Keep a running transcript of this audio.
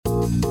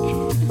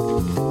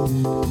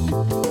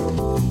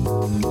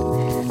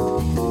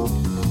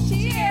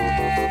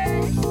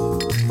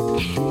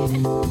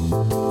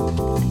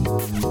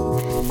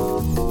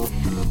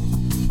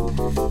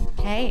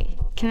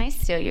Can I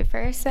steal you for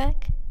a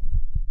sec?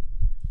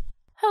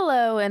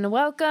 Hello and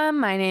welcome.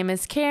 My name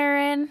is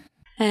Karen.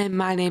 And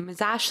my name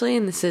is Ashley,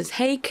 and this is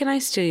Hey, Can I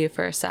Steal You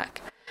for a Sec?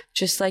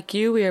 Just like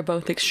you, we are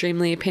both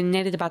extremely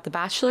opinionated about The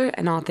Bachelor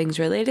and all things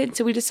related,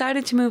 so we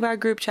decided to move our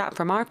group chat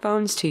from our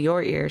phones to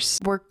your ears.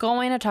 We're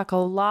going to talk a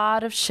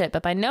lot of shit,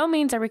 but by no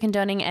means are we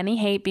condoning any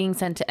hate being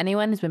sent to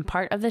anyone who's been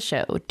part of the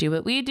show. Do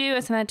what we do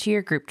and send that to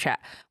your group chat.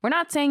 We're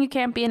not saying you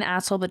can't be an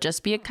asshole, but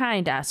just be a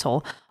kind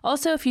asshole.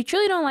 Also, if you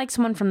truly don't like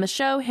someone from the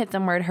show, hit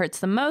them where it hurts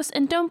the most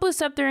and don't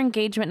boost up their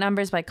engagement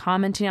numbers by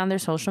commenting on their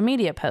social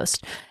media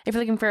post. If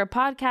you're looking for a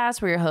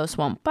podcast where your host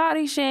won't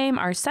body shame,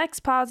 are sex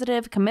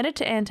positive, committed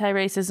to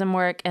anti-racism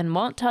work, and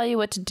won't tell you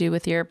what to do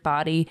with your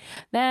body,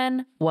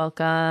 then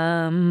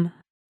welcome.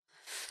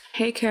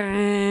 Hey,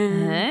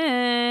 Karen.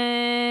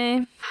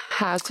 Hey.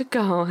 How's it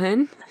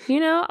going? You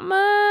know,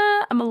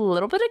 I'm a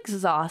little bit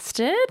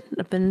exhausted.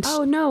 I've been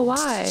Oh, no,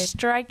 why?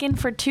 striking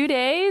for 2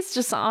 days,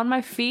 just on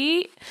my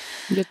feet.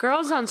 Your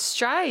girl's on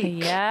strike.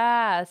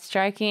 Yeah,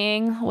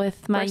 striking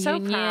with my We're so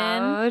union,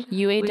 proud.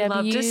 UAW. We'd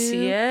love to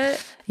see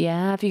it.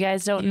 Yeah, if you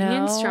guys don't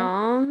Union know,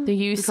 strong. the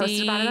We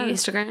posted about it on UC,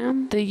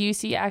 Instagram. the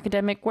UC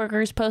academic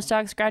workers,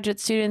 postdocs,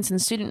 graduate students,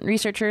 and student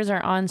researchers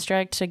are on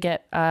strike to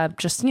get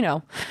just,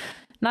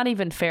 not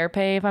even fair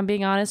pay, if I'm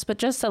being honest, but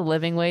just a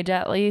living wage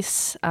at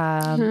least.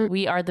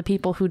 We are the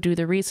people who do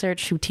the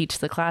research, who teach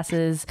the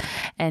classes,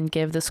 and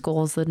give the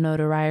schools the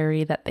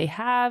notoriety that they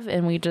have,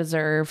 and we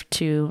deserve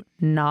to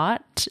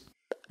not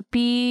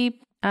be,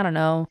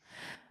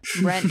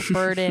 rent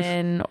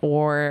burden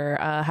or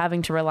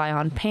having to rely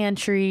on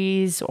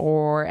pantries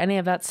or any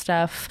of that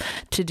stuff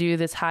to do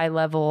this high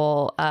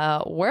level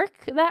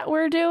work that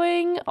we're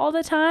doing all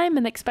the time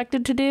and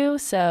expected to do.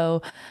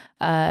 So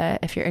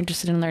if you're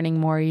interested in learning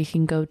more, you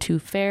can go to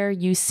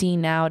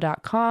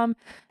fairucnow.com,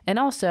 and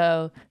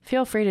also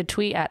feel free to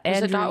tweet at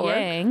Andrew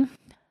Yang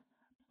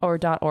or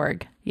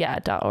 .org. Yeah,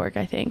 .org,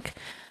 I think.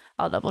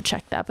 I'll double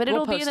check that, but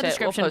it'll be in the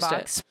description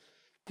box.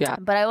 Yeah.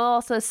 But I will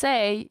also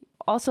say,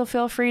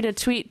 feel free to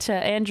tweet to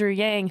Andrew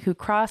Yang, who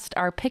crossed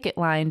our picket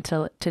line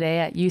today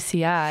at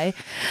UCI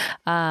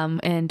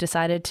and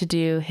decided to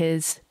do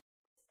his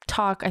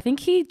talk. I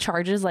think he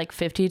charges like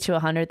 $50,000 to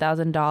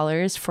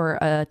 $100,000 for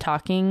a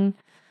talking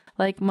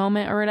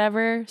moment or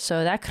whatever.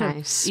 So that could have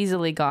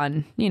easily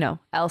gone,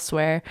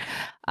 elsewhere.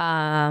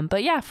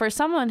 But yeah, for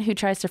someone who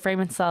tries to frame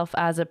himself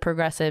as a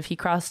progressive, he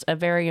crossed a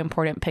very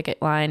important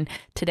picket line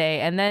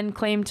today and then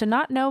claimed to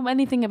not know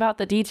anything about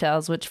the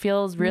details, which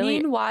feels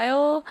really...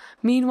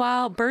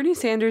 Meanwhile, Bernie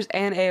Sanders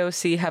and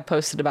AOC have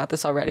posted about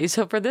this already.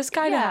 So for this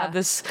guy to have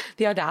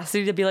the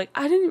audacity to be like,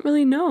 I didn't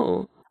really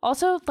know.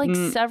 Also,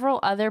 several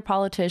other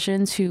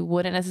politicians who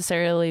wouldn't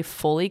necessarily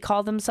fully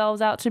call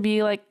themselves out to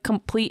be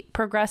complete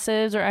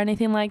progressives or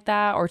anything like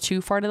that, or too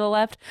far to the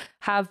left,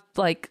 have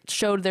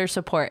showed their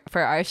support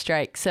for our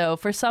strike. So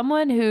for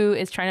someone who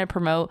is trying to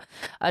promote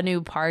a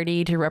new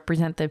party to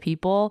represent the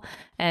people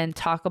and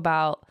talk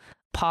about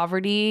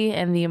poverty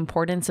and the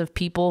importance of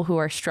people who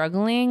are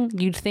struggling,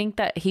 you'd think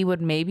that he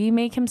would maybe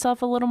make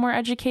himself a little more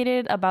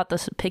educated about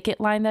the picket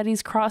line that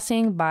he's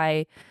crossing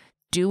by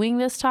doing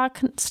this talk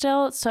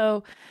still.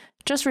 So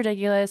just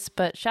ridiculous.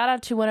 But shout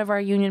out to one of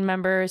our union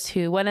members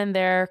who went in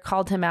there,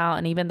 called him out,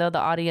 and even though the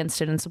audience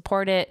didn't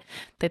support it,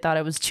 they thought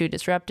it was too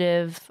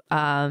disruptive.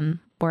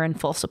 We're in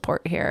full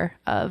support here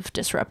of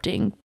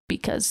disrupting,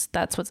 because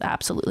that's what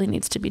absolutely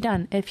needs to be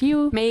done. If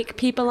you make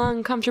people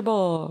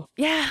uncomfortable.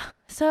 Yeah.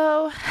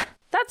 So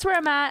that's where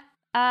I'm at.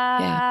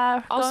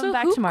 Also, going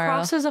back who tomorrow.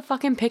 crosses a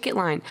fucking picket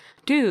line?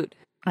 Dude.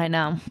 I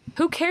know.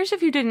 Who cares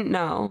if you didn't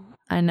know?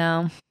 I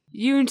know.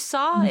 You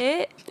saw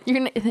it.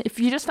 If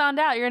you just found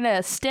out, you're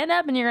gonna stand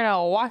up and you're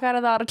gonna walk out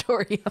of the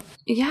auditorium.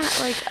 Yeah,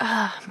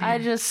 I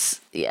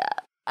just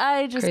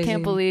Crazy.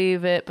 Can't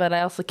believe it, but I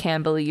also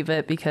can believe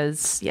it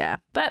because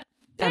But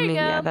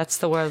that's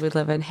the world we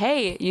live in.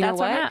 Hey, you know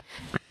what?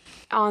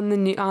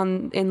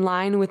 In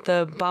line with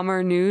the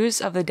bummer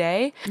news of the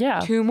day,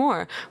 2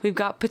 more. We've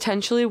got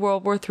potentially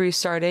World War III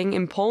starting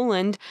in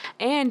Poland,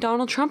 and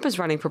Donald Trump is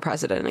running for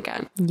president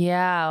again.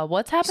 Yeah,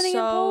 what's happening in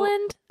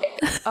Poland?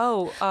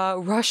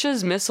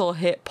 Russia's missile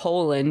hit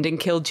Poland and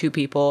killed 2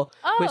 people,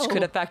 which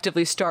could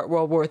effectively start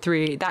World War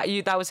III.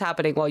 That was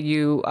happening while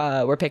you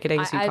were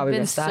picketing, so you probably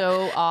missed that. I've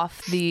been so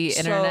off the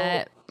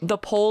internet. The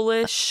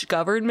Polish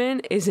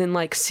government is in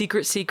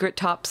secret,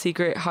 top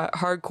secret,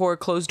 hardcore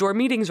closed door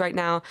meetings right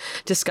now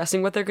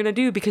discussing what they're going to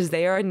do, because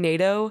they are a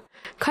NATO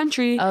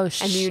country. Oh, and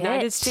the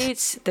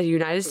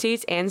United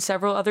States and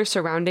several other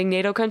surrounding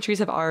NATO countries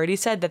have already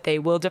said that they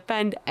will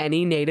defend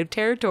any NATO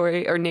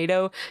territory,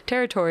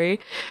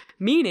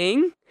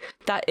 meaning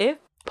that if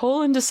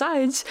Poland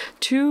decides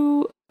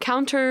to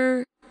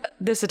counter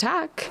this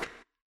attack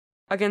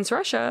against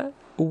Russia,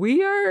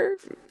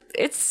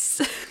 it's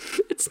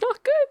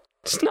not good.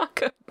 It's not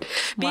good.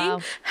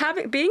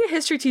 Being a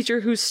history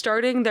teacher who's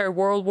starting their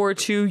World War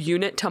II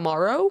unit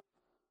tomorrow,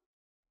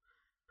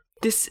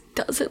 this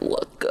doesn't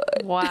look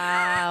good.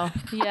 Wow.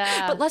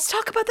 Yeah. But let's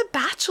talk about The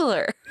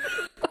Bachelor.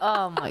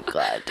 Oh my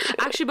God. Dude.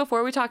 Actually,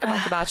 before we talk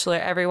about The Bachelor,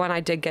 everyone, I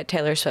did get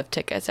Taylor Swift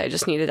tickets. I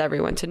just needed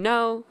everyone to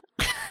know.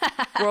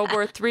 World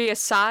War III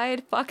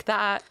aside, fuck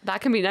that.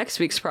 That can be next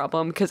week's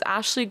problem because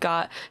Ashley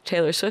got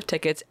Taylor Swift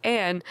tickets.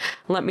 And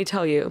let me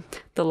tell you,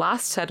 the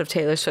last set of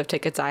Taylor Swift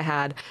tickets I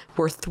had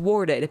were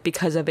thwarted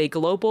because of a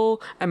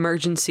global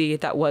emergency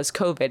that was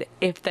COVID.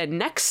 If the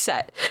next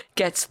set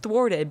gets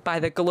thwarted by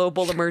the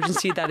global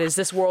emergency that is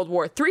this World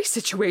War III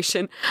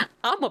situation,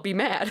 I'm going to be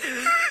mad.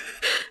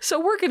 So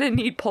we're going to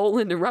need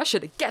Poland and Russia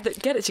to get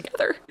it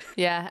together.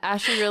 Yeah,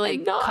 Ashley really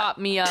caught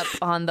me up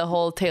on the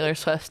whole Taylor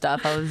Swift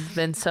stuff. I was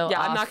been so Yeah,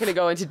 off. I'm not going to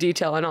go into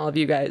detail on all of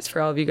you guys.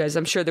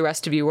 I'm sure the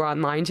rest of you were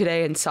online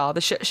today and saw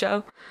the shit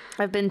show.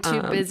 I've been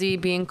too busy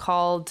being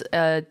called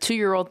a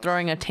 2-year-old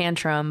throwing a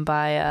tantrum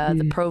by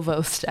the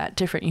provost at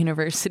different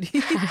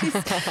universities.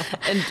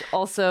 And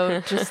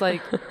also just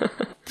like,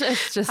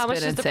 it's just how much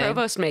does the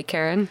provost make,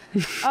 Karen?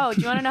 Oh,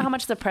 do you want to know how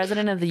much the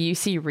president of the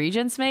UC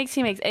Regents makes?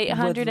 He makes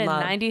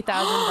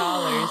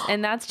 $890,000.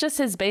 And that's just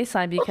his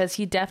baseline because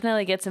he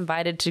definitely gets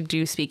invited to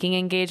do speaking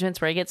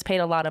engagements where he gets paid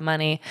a lot of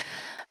money.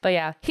 But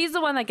yeah, he's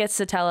the one that gets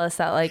to tell us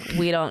that like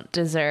we don't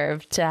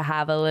deserve to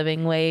have a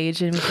living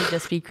wage and we should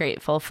just be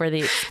grateful for the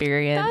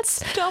experience.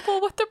 That's double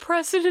what the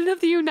president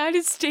of the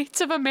United States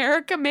of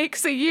America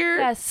makes a year.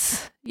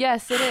 Yes,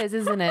 it is,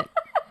 isn't it?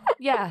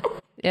 Yeah,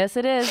 yes,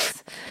 it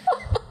is.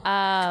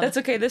 That's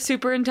okay. The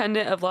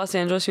superintendent of Los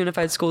Angeles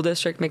Unified School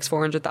District makes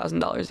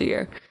 $400,000 a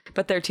year,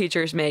 but their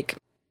teachers make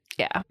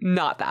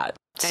not that.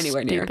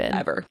 Anywhere near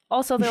ever.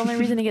 Also, the only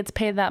reason he gets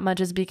paid that much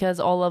is because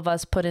all of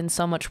us put in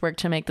so much work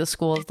to make the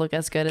schools look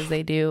as good as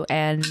they do.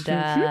 And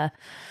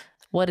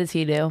what does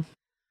he do?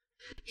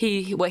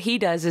 What he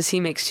does is he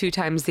makes 2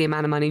 times the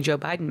amount of money Joe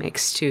Biden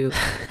makes to,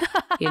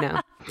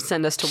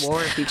 send us to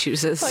war if he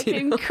chooses.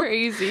 Fucking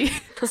crazy.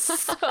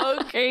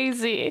 So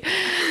crazy.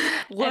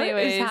 What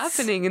is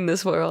happening in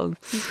this world?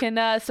 You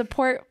can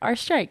support our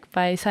strike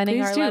by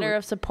signing our letter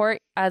of support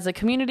as a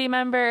community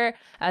member,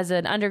 as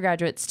an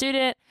undergraduate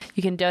student.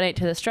 You can donate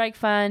to the strike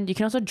fund. You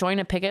can also join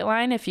a picket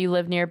line if you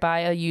live nearby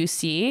a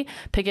UC.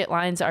 Picket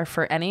lines are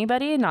for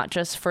anybody, not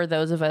just for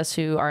those of us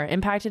who are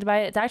impacted by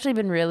it. It's actually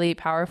been really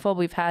powerful.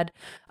 We've had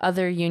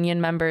other union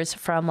members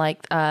from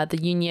like the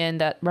union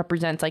that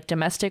represents like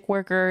domestic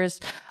workers,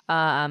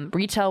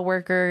 retail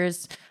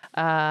workers,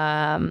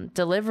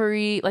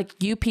 delivery, like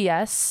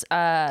UPS,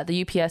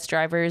 the UPS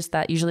drivers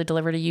that usually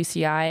deliver to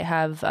UCI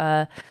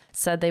have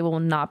said they will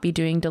not be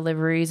doing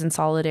deliveries in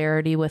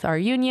solidarity with our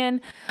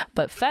union,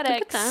 but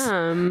FedEx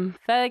and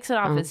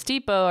Office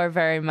Depot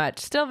are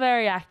still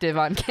very active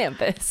on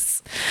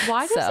campus.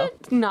 Why does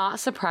it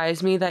not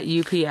surprise me that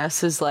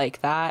UPS is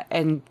like that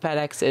and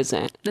FedEx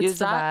isn't? Is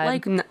that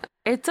like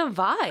it's a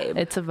vibe?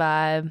 It's a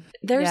vibe.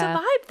 There's a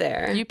vibe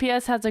there.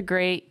 UPS has a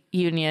great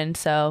union,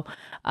 so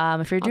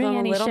if you're doing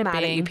any shipping, I'm a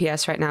little mad at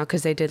UPS right now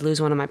because they did lose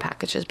one of my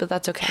packages, but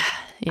that's okay.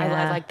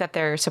 Yeah. I like that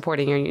they're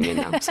supporting your union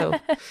now, so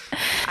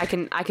I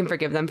can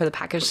forgive them for the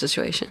package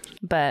situation.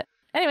 But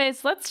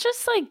anyways, let's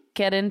just like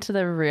get into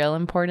the real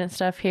important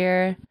stuff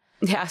here.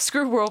 Yeah,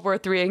 screw World War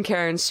III and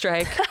Karen's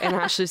strike and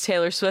Ashley's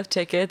Taylor Swift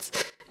tickets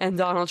and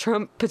Donald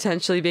Trump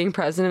potentially being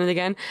president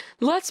again.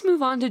 Let's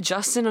move on to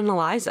Justin and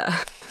Eliza.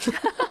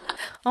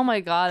 Oh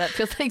my God, that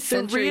feels like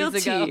centuries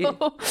ago.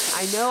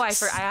 I know. I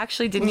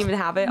actually didn't even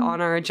have it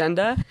on our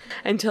agenda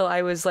until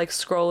I was like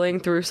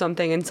scrolling through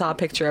something and saw a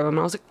picture of him. And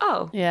I was like,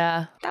 oh,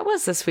 yeah, that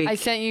was this week. I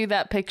sent you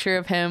that picture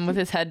of him with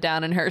his head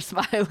down and her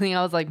smiling.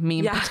 I was like,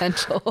 meme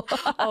potential.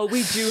 Oh,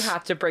 we do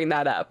have to bring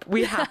that up.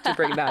 We have to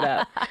bring that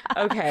up.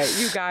 Okay,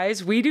 you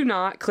guys, we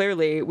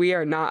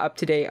are not up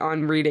to date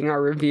on reading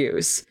our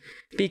reviews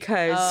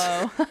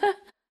because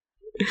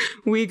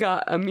we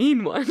got a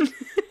mean one.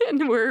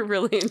 And we're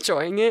really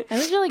enjoying it. It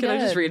was really good. Can I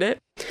just read it?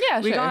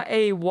 Yeah, We got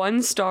a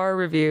 1-star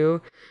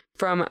review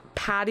from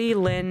Patty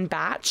Lynn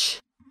Batch,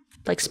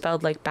 like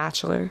spelled like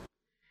bachelor.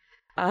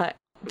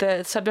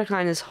 The subject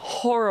line is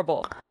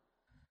horrible.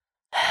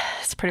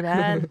 It's pretty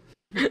bad.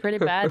 Pretty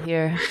bad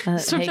here.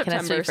 Hey, can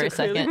I stay for a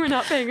second? We're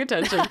not paying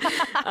attention.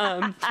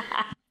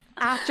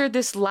 After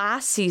this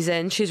last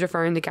season, she's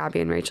referring to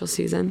Gabby and Rachel's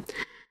season.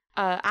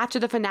 After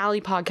the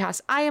finale podcast,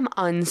 I am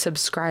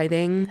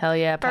unsubscribing. Hell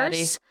yeah,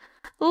 Patty. First,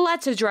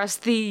 let's address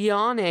the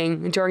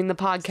yawning during the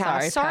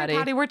podcast. Sorry,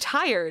 Patty, we're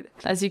tired.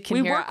 As you can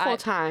hear, we work full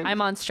time.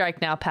 I'm on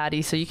strike now,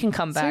 Patty, so you can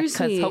come back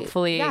because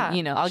hopefully,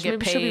 I'll get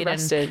paid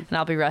and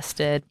I'll be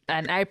rested.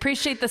 And I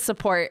appreciate the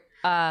support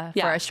for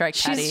our strike,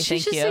 Patty. Thank you.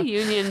 She's just a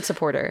union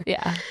supporter.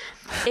 Yeah.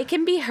 It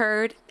can be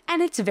heard,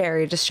 and it's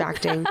very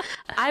distracting.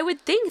 I would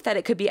think that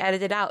it could be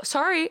edited out.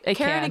 Sorry,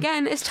 Karen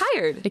again is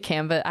tired. It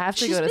can, but I have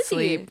to go to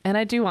sleep, and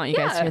I do want you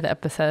guys to hear the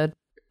episode.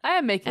 I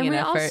am making an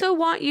effort. And we also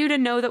want you to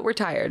know that we're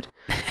tired.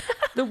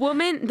 The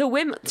women,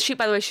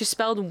 by the way, she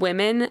spelled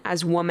women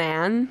as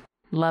woman.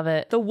 Love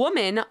it. The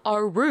women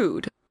are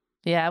rude.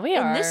 Yeah, we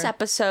are. In this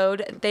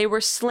episode, they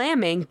were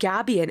slamming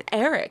Gabby and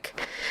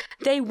Eric.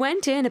 They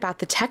went in about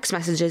the text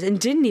messages and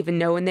didn't even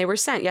know when they were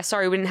sent. Yeah,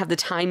 sorry, we didn't have the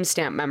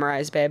timestamp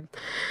memorized, babe.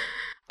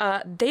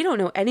 They don't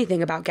know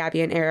anything about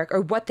Gabby and Eric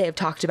or what they have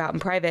talked about in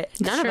private.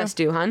 None of us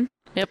do, hun.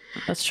 Yep,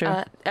 that's true.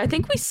 I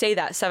think we say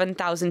that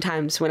 7,000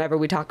 times whenever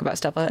we talk about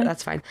stuff.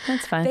 That's fine.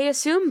 That's fine. They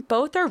assume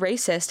both are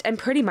racist and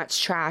pretty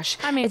much trash.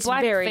 I mean, it's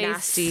very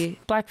nasty.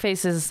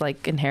 Blackface is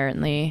like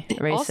inherently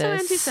racist. Also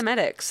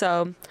anti-Semitic.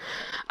 So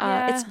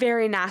it's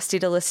very nasty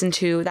to listen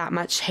to that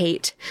much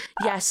hate.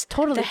 Yes,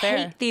 totally fair.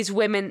 Hate these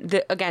women,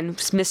 again,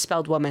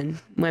 misspelled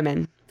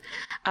women,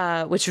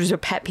 which was a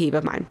pet peeve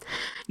of mine.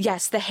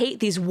 Yes, the hate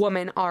these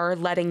women are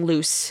letting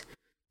loose.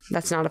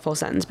 That's not a full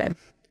sentence, babe.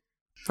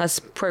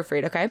 Let's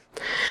proofread, okay?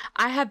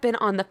 I have been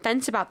on the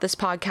fence about this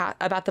podcast,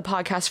 about the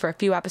podcast for a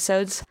few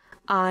episodes.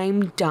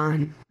 I'm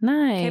done.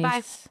 Nice. Okay,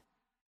 bye.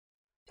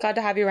 Glad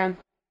to have you around.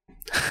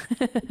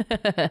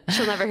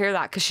 She'll never hear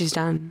that because she's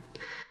done.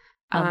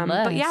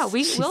 But yeah,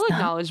 we'll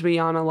acknowledge we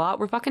yawn a lot.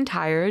 We're fucking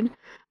tired.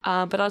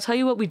 But I'll tell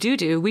you what we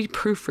do. We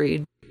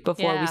proofread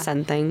before we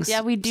send things. Yeah,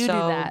 we do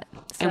that.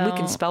 So. And we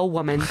can spell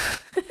woman.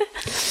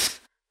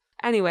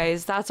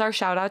 Anyways, that's our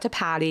shout out to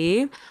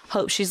Patty.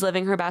 Hope she's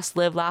living her best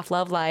live, laugh,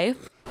 love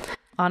life.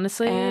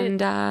 Honestly, and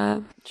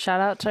shout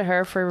out to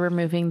her for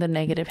removing the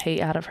negative hate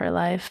out of her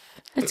life.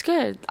 It's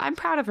good. I'm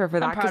proud of her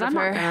for that because I'm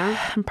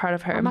proud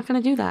of her. I'm not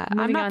gonna do that.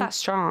 I'm not that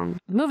strong.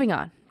 Moving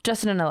on.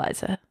 Justin and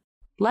Eliza.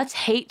 Let's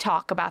hate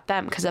talk about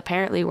them because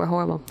apparently we're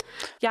horrible.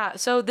 Yeah,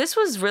 so this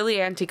was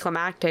really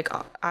anticlimactic,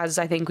 as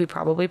I think we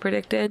probably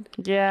predicted.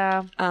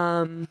 Yeah.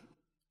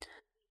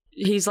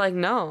 He's like,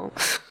 no.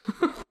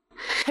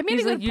 I made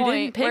a good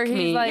point where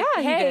he's like,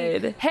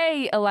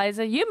 hey,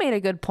 Eliza, you made a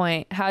good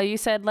point. How you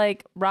said,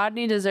 like,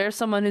 Rodney deserves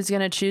someone who's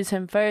going to choose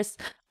him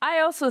first. I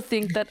also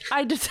think that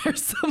I deserve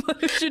someone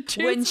who should choose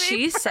me. When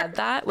she said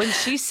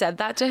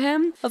that to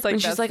him, I was like,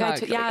 she's like,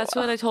 that's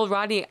what I told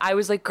Rodney. I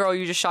was like, girl,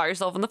 you just shot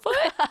yourself in the foot.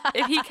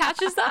 If he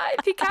catches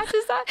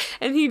that.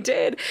 And he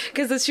did.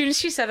 Because as soon as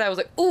she said that, I was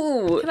like,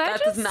 ooh,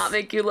 that does not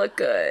make you look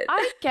good.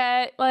 I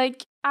get,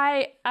 like,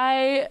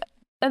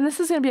 and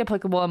this is going to be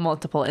applicable in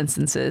multiple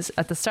instances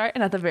at the start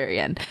and at the very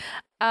end.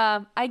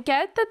 I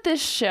get that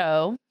this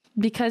show,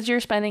 because you're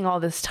spending all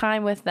this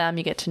time with them,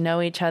 you get to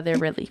know each other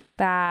really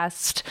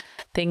fast.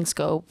 Things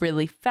go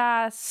really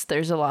fast.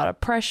 There's a lot of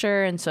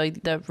pressure. And so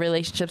the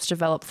relationships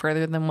develop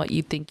further than what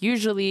you think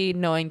usually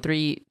knowing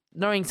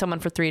someone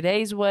for 3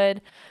 days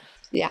would.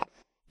 Yeah.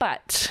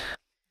 But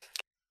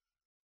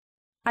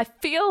I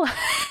feel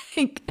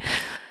like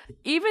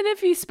even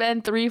if you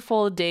spend 3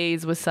 full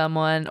days with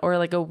someone or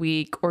like a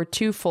week or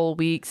 2 full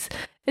weeks,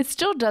 it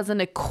still doesn't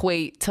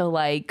equate to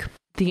like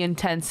the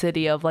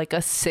intensity of like a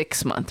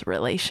 6-month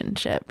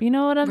relationship. You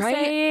know what I'm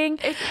saying?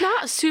 It's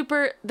not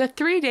super. The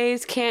 3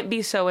 days can't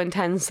be so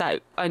intense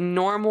that a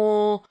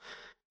normal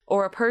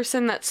or a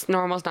person that's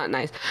normal is not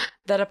nice.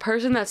 That a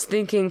person that's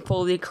thinking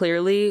fully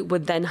clearly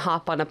would then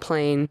hop on a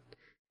plane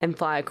and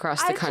fly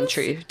across the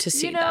country to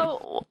see them.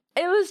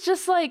 It was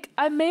just like,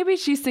 maybe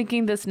she's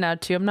thinking this now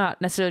too. I'm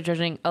not necessarily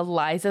judging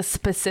Eliza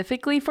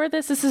specifically for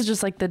this. This is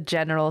just like the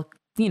general,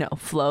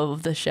 flow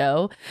of the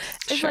show.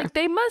 It's like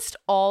they must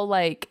all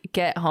like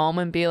get home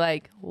and be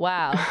like,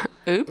 wow,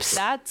 oops,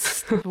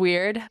 that's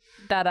weird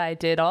that I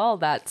did all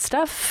that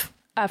stuff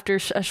after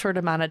a short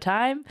amount of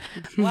time.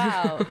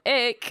 Wow,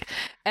 ick.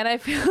 And I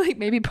feel like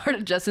maybe part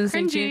of Justin's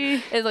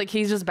thinking is like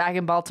he's just back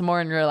in Baltimore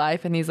in real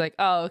life and he's like,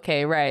 oh,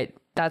 okay, right.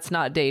 That's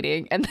not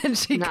dating. And then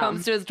she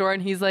comes to his door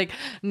and he's like,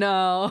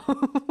 no,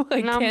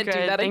 I can't do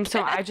that again.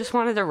 So I just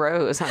wanted a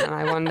rose and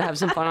I wanted to have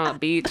some fun on a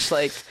beach.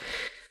 Like,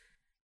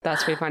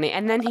 that's pretty funny.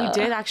 And then he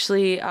did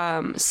actually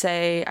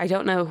say, I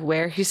don't know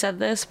where he said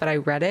this, but I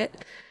read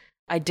it.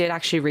 I did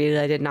actually read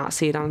it. I did not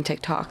see it on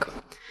TikTok.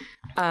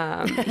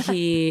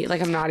 He,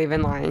 like, I'm not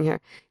even lying here.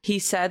 He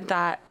said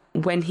that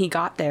when he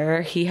got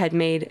there, he had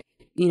made,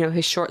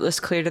 his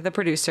shortlist clear to the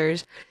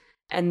producers.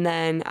 And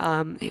then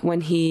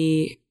when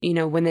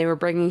when they were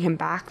bringing him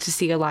back to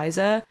see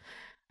Eliza,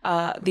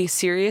 the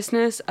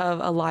seriousness of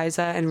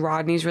Eliza and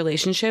Rodney's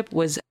relationship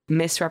was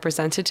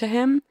misrepresented to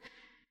him.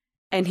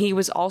 And he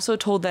was also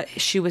told that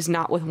she was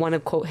not with one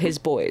of, quote, his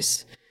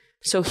boys.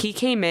 So he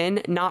came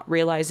in not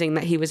realizing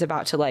that he was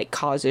about to, like,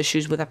 cause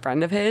issues with a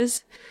friend of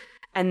his.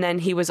 And then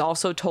he was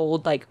also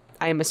told, like,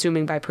 I am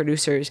assuming by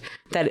producers,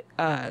 that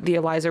the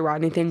Eliza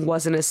Rodney thing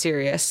wasn't as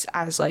serious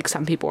as, like,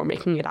 some people were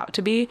making it out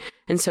to be.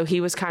 And so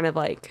he was kind of,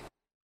 like,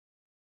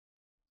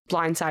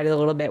 blindsided a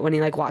little bit when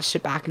he, like, watched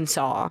it back and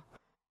saw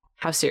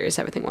how serious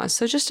everything was.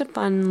 So just a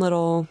fun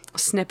little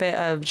snippet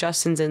of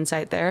Justin's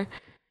insight there.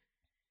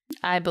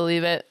 I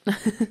believe it.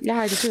 Yeah,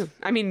 I do too.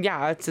 I mean,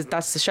 yeah,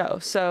 that's the show.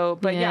 So,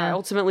 but yeah,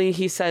 ultimately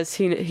he says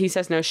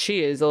no,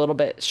 she is a little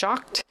bit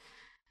shocked.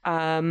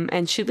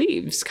 And she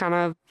leaves, kind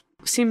of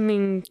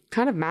seeming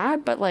kind of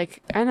mad, but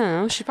like, I don't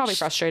know, she's probably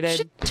frustrated.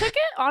 She took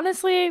it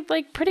honestly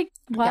like pretty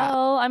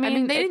well. Yeah. I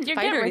mean, they didn't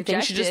fight or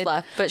anything. She just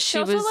left, but she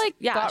also, was like,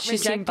 got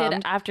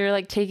rejected after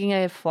like taking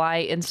a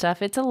flight and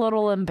stuff. It's a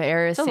little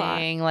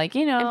embarrassing, like,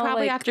 and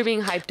probably like, after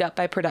being hyped up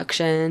by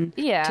production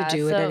to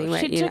do it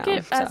anyway. She took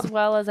it as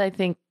well as I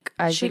think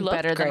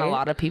better than a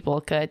lot of people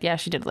could. Yeah,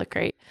 she did look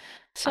great.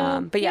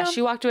 So, but yeah,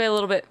 she walked away a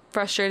little bit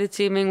frustrated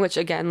seeming, which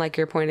again, like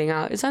you're pointing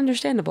out, is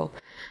understandable.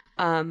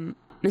 And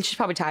she's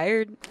probably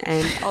tired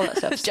and all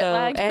that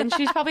stuff. And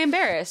she's probably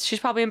embarrassed.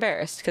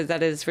 Because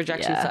that is,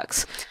 rejection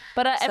sucks.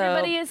 But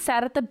everybody is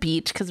sad at the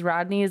beach because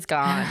Rodney is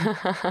gone.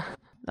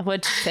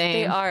 Which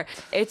they are.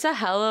 It's a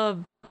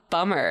hella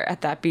bummer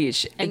at that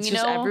beach. And it's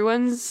just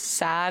everyone's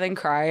sad and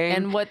crying.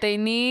 And what they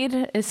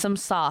need is some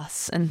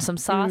sauce. And some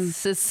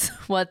sauce is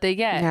what they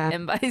get. Yeah.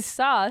 And by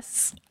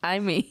sauce, I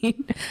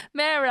mean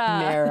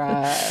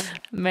Mara.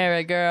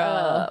 Mara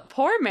girl.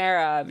 Poor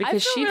Mara,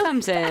 because she really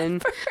comes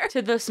in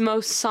to the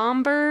most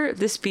somber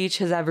this beach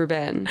has ever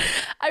been.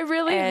 I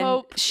really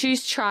hope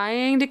she's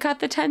trying to cut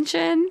the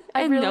tension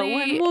and no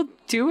one will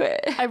do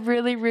it. I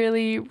really,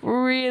 really,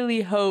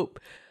 really hope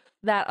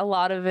that a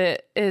lot of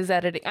it is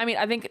editing. I mean,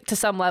 I think to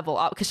some level,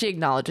 because she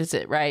acknowledges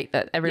it, right?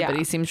 That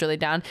everybody seems really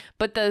down.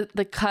 But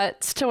the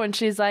cuts to when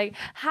she's like,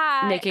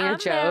 hi, making a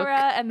joke.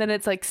 Mara, and then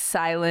it's like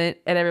silent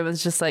and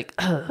everyone's just like,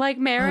 ugh. Like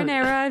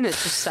marinara, and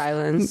it's just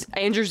silence.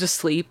 Andrew's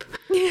asleep.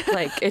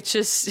 Like, it's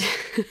just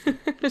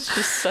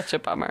such a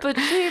bummer. But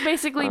she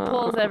basically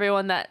pulls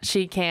everyone that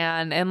she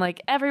can. And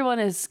like, everyone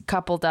is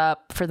coupled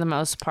up for the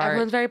most part.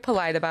 Everyone's very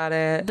polite about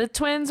it. The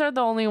twins are the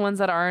only ones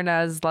that aren't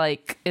as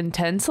like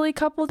intensely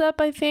coupled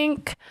up, I think.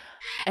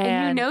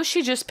 And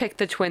she just picked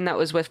the twin that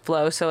was with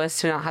Flo so as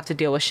to not have to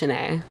deal with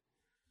Shanae.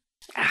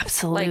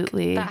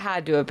 Absolutely. Like, that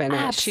had to have been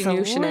it. She knew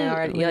Shanae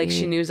already. Like,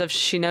 she knows of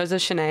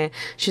Shanae.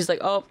 She's like,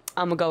 oh,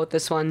 I'm gonna go with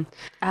this one.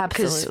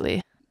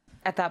 Absolutely.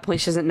 At that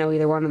point, she doesn't know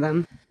either one of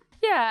them.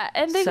 Yeah,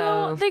 and they go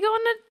on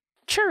a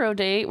churro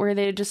date where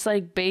they just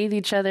like bathe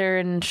each other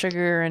in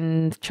sugar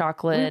and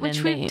chocolate, which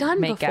and we've done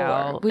make before.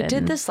 Out we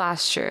did this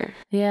last year.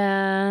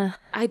 Yeah,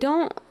 I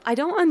don't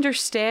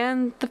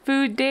understand the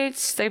food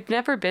dates. They've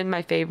never been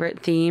my favorite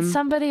theme.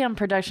 Somebody on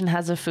production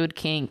has a food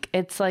kink.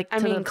 It's like, I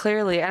mean,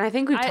 clearly, and I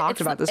think we've talked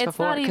about this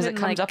before because it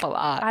comes up a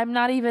lot. I'm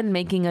not even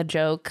making a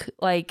joke.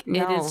 Like,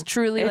 it is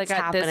truly like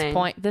happening. At this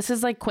point, this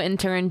is like Quentin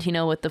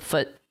Tarantino with the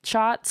foot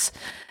shots.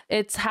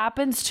 It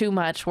happens too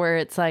much where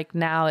it's like,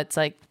 now it's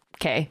like,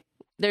 okay,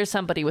 there's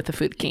somebody with a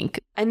food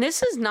kink. And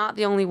this is not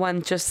the only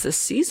one just this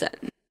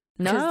season.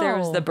 No. Because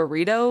there's the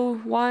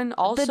burrito one,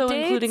 also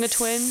including a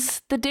twin.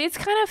 The dates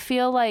kind of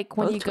feel like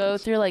when you go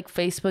through like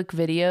Facebook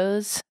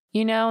videos,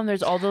 and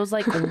there's all those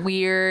like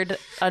weird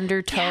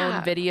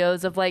undertone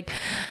videos of like,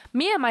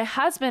 me and my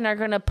husband are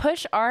going to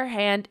push our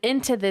hand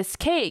into this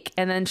cake.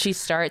 And then she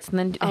starts, and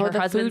then her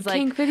husband's like,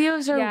 food kink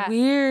videos are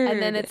weird.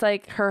 And then it's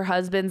like, her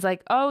husband's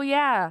like, oh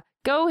yeah,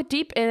 go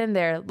deep in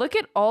there. Look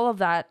at all of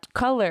that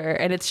color.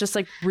 And it's just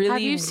like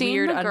really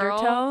weird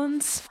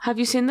undertones. Have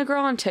you seen the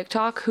girl on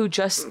TikTok who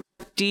just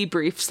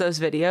debriefs those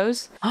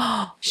videos?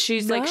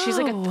 She's like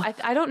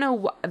I don't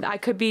know, I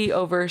could be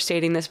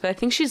overstating this, but I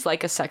think she's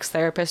like a sex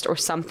therapist or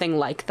something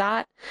like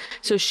that.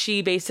 So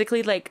she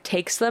basically like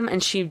takes them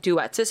and she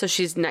duets it. So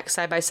she's next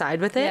side by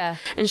side with it. Yeah.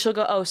 And she'll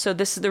go, oh, so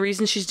this is the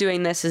reason she's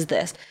doing this is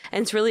this.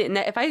 And it's really,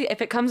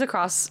 if it comes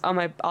across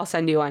on I'll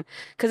send you one.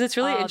 Cause it's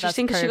really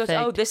interesting because she goes,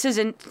 oh, this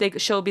isn't,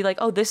 she'll be like,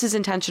 oh, this is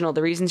intentional.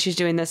 The reason she's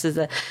doing this is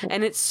that.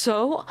 And it's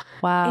so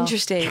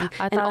interesting.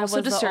 I thought also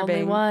it was disturbing.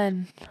 The only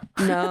one.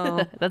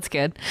 No. That's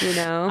good.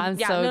 I'm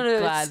so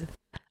glad.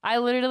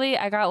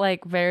 I got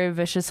like very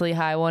viciously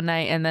high one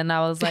night, and then I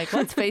was like,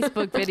 what's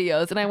Facebook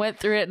videos? And I went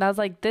through it and I was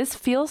like, this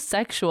feels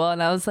sexual.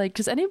 And I was like,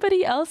 does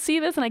anybody else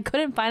see this? And I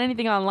couldn't find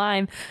anything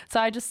online.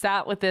 So I just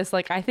sat with this.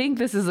 Like, I think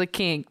this is a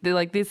kink.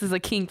 This is a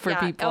kink for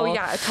people. Oh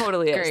yeah, it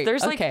totally is. Great.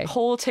 There's like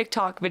whole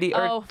TikTok video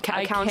or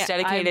accounts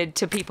dedicated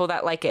to people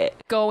that like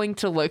it. Going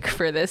to look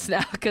for this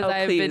now because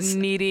I've been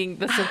needing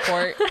the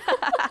support.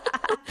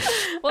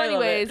 Well,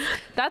 anyways,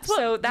 that's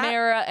what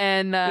Mara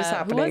and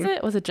who was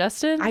it? Was it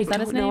Justin? I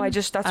don't know.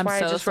 I'm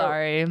so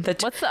sorry.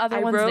 What's the other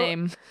one's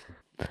name?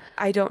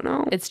 I don't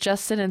know. It's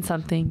Justin and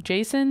something.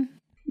 Jason?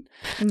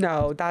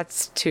 No,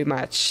 that's too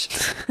much.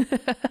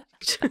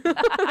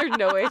 There's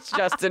no way it's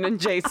Justin and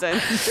Jason.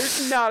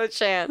 There's not a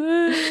chance.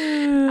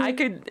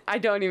 I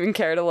don't even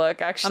care to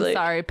look, actually. I'm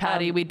sorry,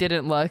 Patty. We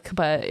didn't look,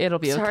 but it'll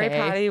be sorry, okay.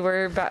 Sorry,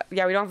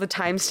 Patty. We don't have the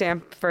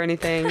timestamp for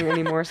anything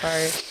anymore.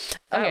 Sorry.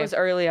 That was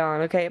early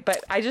on, okay?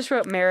 But I just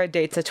wrote Mara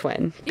dates a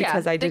twin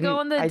because I didn't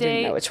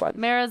know which one.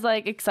 Mara's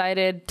like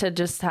excited to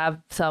just have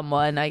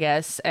someone, I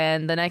guess.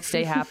 And the next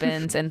day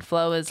happens and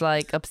Flo is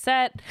like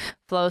upset.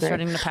 Flo's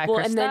starting to pack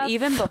her stuff. Then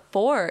even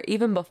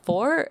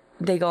before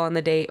they go on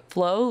the date,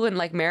 Flo and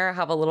like Mara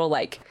have a little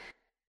like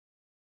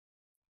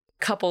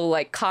couple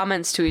like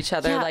comments to each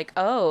other, like,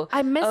 oh,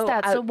 I missed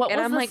that. So what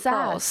was the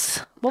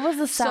sass? What was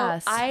the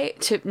sass?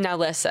 So now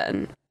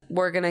listen,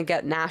 we're gonna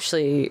get an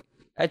Ashley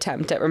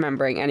attempt at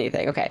remembering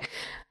anything. Okay,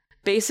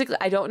 basically,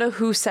 I don't know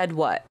who said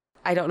what.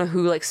 I don't know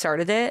who like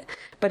started it,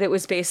 but it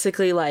was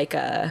basically like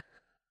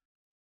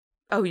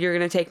oh, you're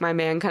gonna take my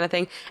man kind of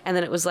thing, and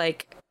then it was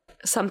like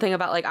something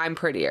about like I'm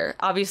prettier.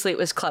 Obviously, it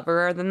was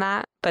cleverer than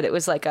that, but it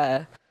was like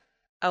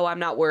oh, I'm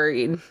not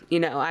worried,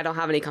 I don't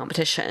have any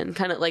competition,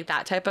 kind of like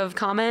that type of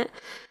comment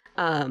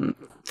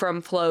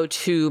from Flo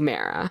to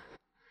Mara.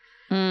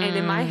 And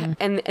in my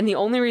and the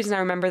only reason I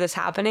remember this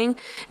happening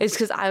is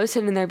because I was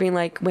sitting there being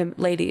like,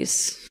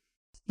 ladies,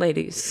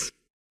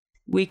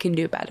 we can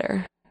do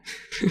better.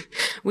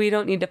 We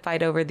don't need to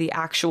fight over the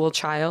actual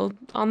child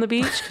on the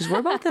beach because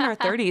we're both in our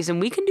 30s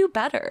and we can do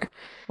better.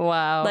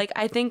 Wow. Like,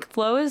 I think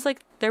Flo is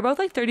like, they're both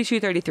like 32,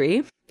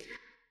 33.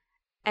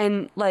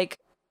 And like,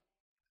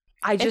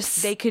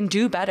 they can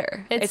do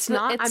better.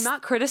 I'm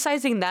not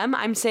criticizing them.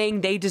 I'm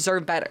saying they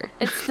deserve better.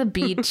 It's the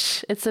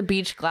beach. It's the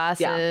beach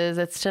glasses.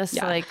 Yeah. It's just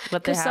like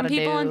what they have to do. Because some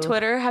people on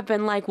Twitter have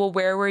been like, well,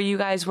 where were you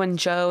guys when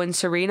Joe and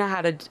Serena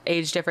had an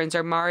age difference,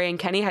 or Mari and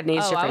Kenny had an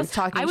age difference? I was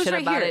talking shit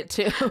right about it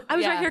too. I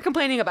was right here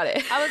complaining about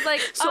it. I was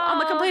like, so I'm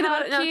going to complain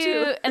about it now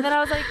too. And then I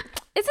was like,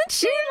 isn't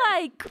she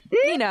like,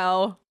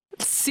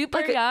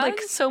 super young?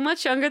 Like so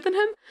much younger than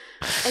him?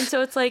 And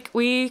so it's like,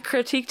 we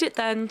critiqued it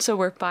then, so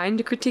we're fine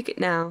to critique it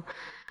now.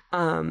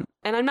 And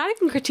I'm not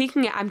even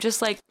critiquing it. I'm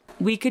just like,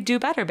 we could do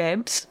better,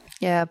 babes.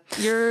 Yeah.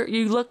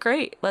 You look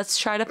great. Let's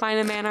try to find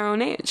a man our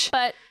own age.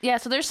 But yeah,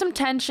 so there's some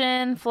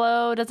tension.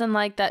 Flo doesn't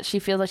like that. She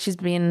feels like she's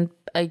being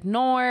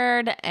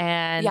ignored.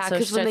 And yeah,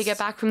 because when they get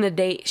back from the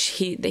date,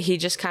 he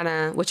just kind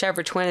of,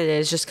 whichever twin it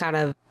is, just kind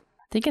of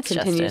I think it's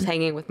continues Justin.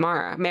 hanging with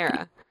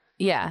Mara.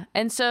 Yeah.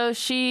 And so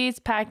she's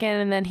packing,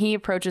 and then he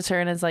approaches her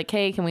and is like,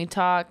 hey, can we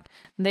talk?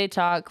 They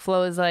talk.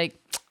 Flo is like,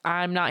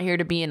 I'm not here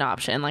to be an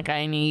option. Like,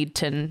 I need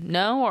to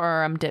know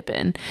or I'm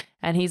dipping.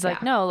 And he's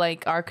like, no,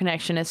 like, our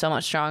connection is so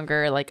much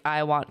stronger. Like,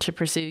 I want to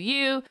pursue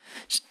you.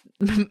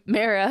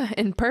 Mara,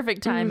 in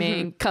perfect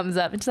timing, comes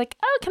up and she's like,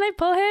 oh, can I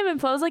pull him?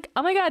 And Flo's like,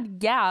 oh my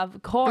God, yeah,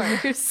 of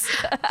course.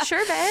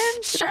 Sure,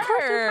 Ben. Sure. Of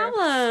course, no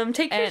problem.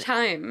 Take your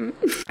time.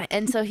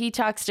 And so he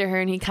talks to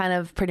her and he kind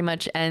of pretty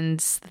much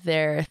ends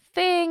their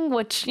thing,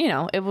 which,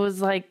 it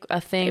was like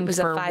a thing. It was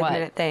for a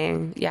 5-minute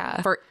thing.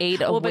 Yeah. For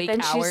 8 awake but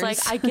then hours. She's like,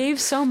 I gave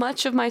so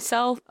much of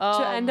myself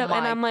to end up.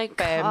 And I'm like,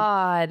 babe.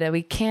 God,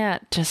 we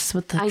can't just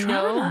with the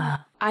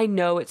drama. I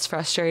know it's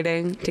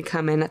frustrating to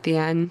come in at the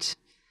end.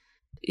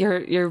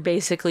 You're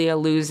basically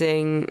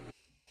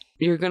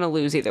you're gonna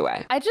lose either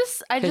way. I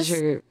just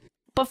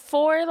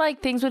before,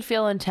 like, things would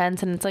feel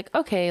intense and it's like,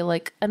 okay,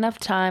 like, enough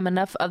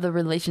of the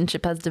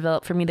relationship has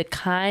developed for me to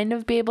kind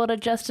of be able to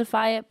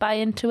justify it, buy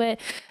into it.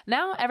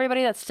 Now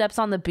everybody that steps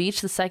on the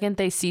beach, the second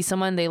they see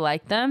someone they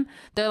like them,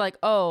 they're like,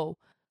 oh,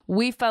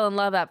 we fell in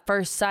love at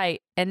first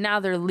sight and now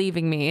they're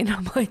leaving me. And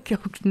I'm like,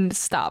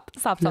 stop.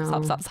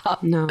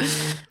 No,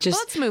 just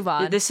let's move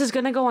on. This is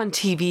gonna go on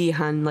TV,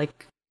 hun.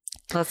 Like,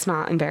 let's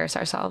not embarrass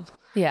ourselves.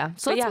 Yeah.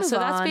 So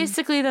that's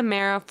basically the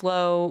Mara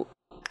Flo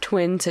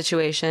twin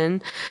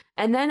situation.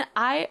 And then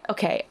I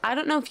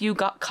don't know if you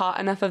got caught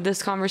enough of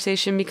this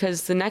conversation,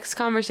 because the next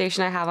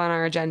conversation I have on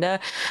our agenda,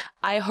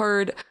 I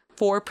heard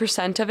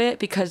 4% of it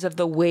because of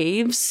the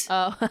waves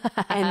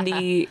and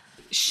the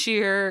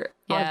sheer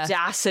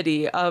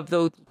audacity of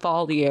the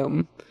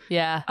volume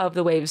of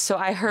the waves. So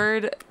I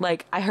heard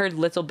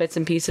little bits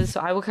and pieces.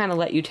 So I will kind of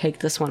let you take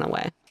this one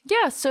away.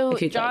 Yeah, so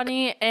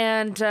Johnny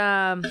and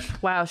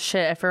wow,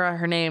 shit, I forgot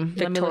her name.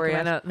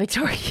 Victoria.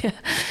 Victoria.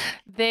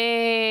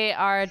 They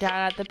are down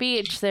at the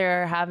beach.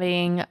 They're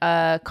having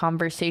a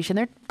conversation.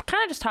 They're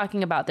kind of just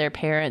talking about their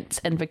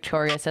parents, and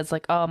Victoria says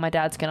like, "Oh, my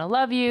dad's gonna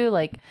love you."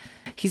 Like,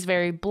 he's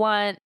very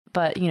blunt,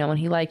 but when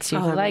he likes you,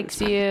 he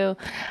likes you.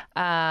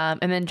 And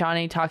then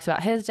Johnny talks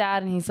about his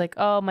dad, and he's like,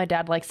 "Oh, my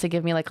dad likes to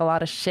give me like a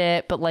lot of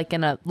shit, but like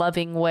in a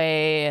loving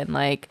way, and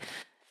like,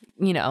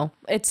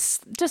 it's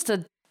just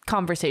a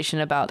conversation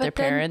about their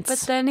parents." But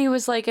then he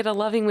was like, in a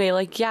loving way,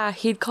 like, yeah,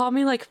 he'd call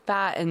me like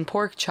fat and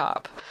pork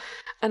chop,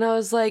 and I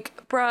was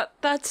like, bruh,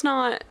 that's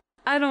not,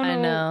 I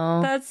know.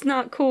 That's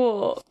not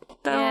cool.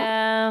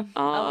 Yeah, a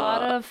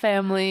lot of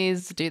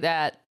families do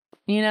that.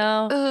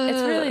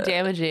 It's really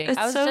damaging.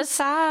 It's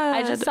sad.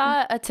 I just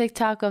saw a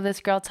TikTok of this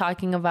girl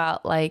talking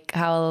about like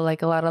how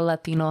like a lot of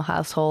Latino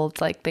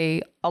households,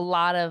 a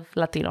lot of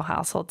Latino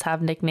households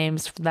have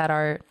nicknames that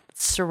are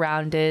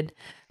surrounded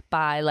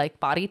by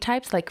like body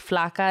types. Like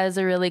flaca is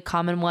a really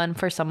common one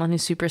for someone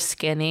who's super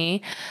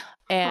skinny.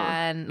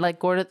 And like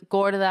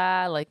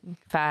gorda, like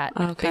fat,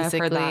 basically. I've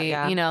heard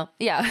that,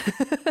 yeah.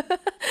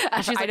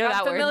 She's like,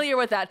 I'm familiar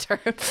with that term.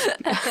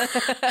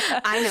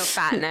 I know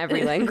fat in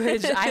every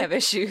language. I have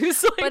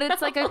issues. But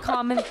it's like a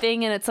common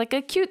thing, and it's like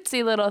a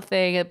cutesy little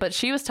thing. But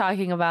she was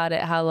talking about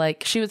it, how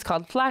like she was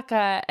called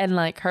flaca, and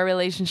like her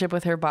relationship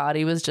with her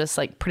body was just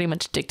like pretty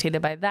much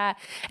dictated by that,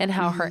 and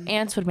how her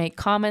aunts would make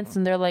comments,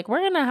 and they're like,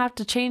 we're gonna have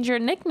to change your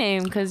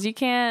nickname because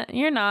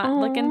you're not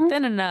looking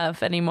thin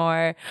enough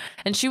anymore.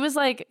 And she was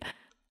like,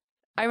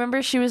 I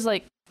remember she was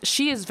like,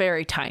 she is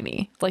very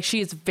tiny. Like, she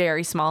is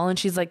very small. And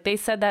she's like, they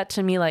said that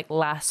to me like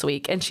last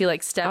week. And she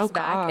like steps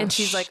back and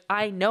she's like,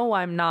 I know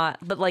I'm not,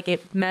 but like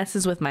it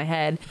messes with my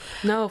head.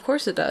 No, of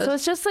course it does. So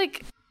it's just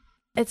like,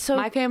 it's so.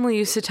 My family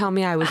used to tell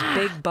me I was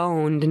big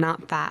boned,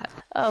 not fat.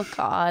 Oh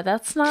God,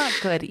 that's not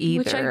good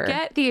either. Which I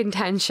get the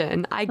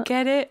intention. I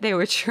get it. They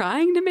were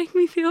trying to make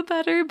me feel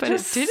better, but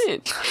it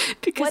didn't.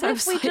 Because what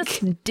if we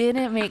just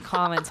didn't make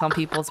comments on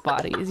people's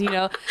bodies?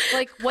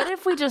 Like, what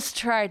if we just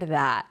tried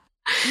that?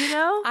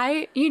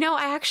 I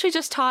actually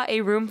just taught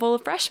a room full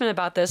of freshmen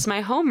about this,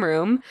 my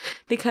homeroom,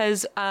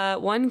 because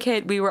one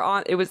kid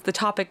the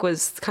topic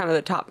was kind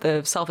of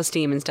the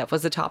self-esteem and stuff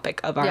was the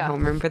topic of our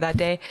homeroom for that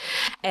day.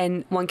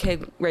 And one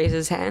kid raised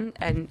his hand,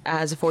 and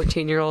as a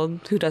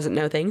 14-year-old who doesn't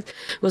know things,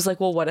 was like,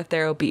 well, what if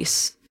they're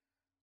obese?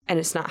 And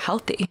it's not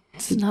healthy.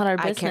 It's not our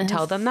business. I can't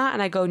tell them that.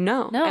 And I go,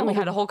 no. And we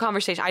had a whole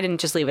conversation. I didn't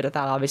just leave it at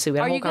that, obviously. We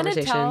had a whole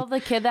conversation. Are you going to tell the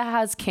kid that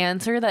has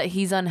cancer that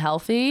he's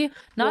unhealthy?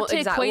 Not to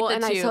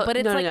equate the two, but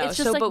it's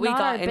just but we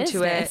got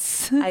into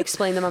it. I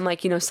explained them. I'm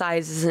like,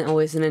 size isn't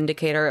always an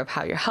indicator of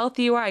how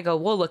healthy you are. I go,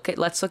 well,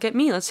 let's look at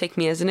me. Let's take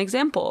me as an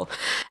example.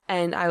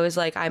 And I was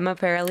like, I'm a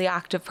fairly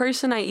active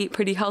person. I eat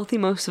pretty healthy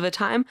most of the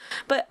time.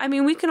 But I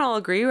mean, we can all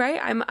agree,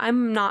 right?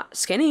 I'm not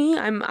skinny.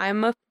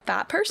 I'm a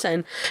fat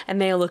person.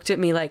 And they looked at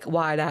me like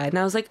wide-eyed, and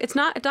I was like, it's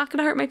not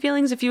gonna hurt my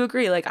feelings if you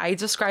agree. Like, I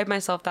describe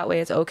myself that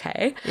way, it's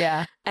okay.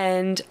 Yeah.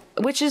 And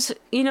which is,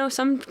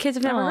 some kids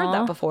have never heard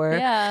that before.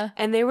 Yeah.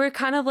 And they were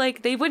kind of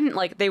like, they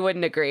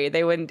wouldn't agree,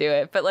 they wouldn't do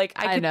it, but like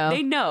I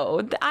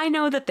know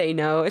that they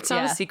know. It's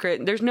not a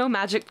secret. There's no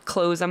magic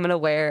clothes I'm gonna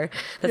wear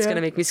that's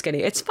gonna make me skinny.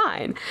 It's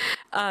fine.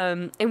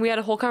 And we had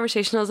a whole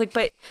conversation. I was like,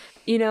 but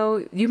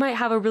you might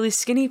have a really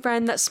skinny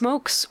friend that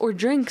smokes or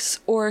drinks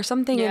or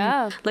something,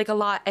 and like a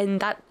lot, and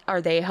that,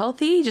 are they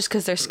healthy just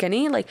because they're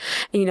skinny? Like,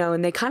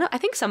 and they kind of, I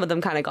think some of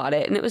them kind of got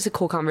it, and it was a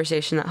cool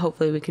conversation that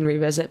hopefully we can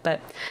revisit. But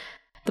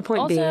the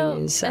point being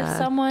is,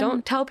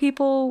 don't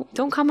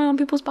comment on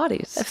people's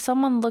bodies. If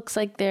someone looks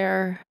like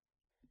they're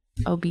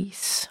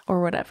obese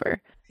or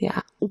whatever,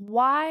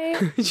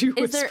 why you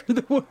whisper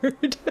the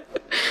word?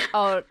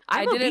 Oh,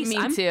 I didn't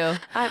mean to.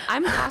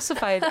 I'm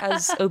classified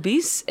as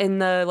obese in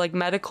the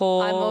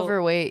medical. I'm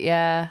overweight.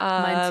 Yeah,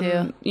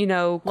 mine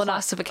too.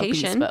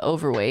 Classification, not obese, but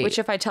overweight. Which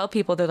if I tell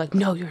people, they're like,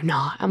 "No, you're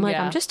not." I'm like,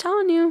 I'm just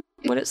telling you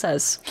what it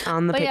says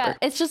on the paper. Yeah,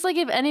 it's just like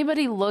if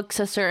anybody looks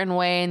a certain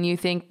way and you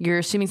think you're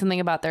assuming something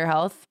about their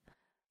health.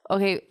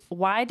 Okay,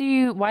 why do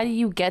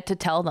you get to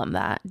tell them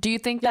that? Do you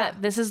think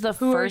that this is the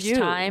first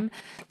time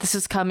this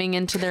is coming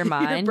into their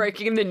mind? You're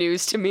breaking the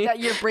news to me. That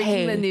you're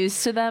breaking the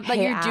news to them? Like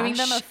you're doing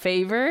them a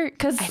favor?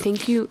 Because I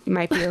think you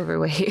might be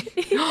overweight.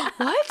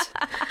 What?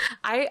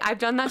 I've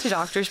done that to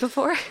doctors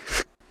before.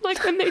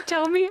 Like when they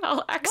tell me,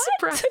 I'll act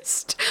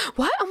surprised.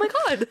 What? Oh my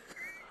God.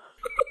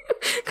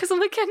 Because I'm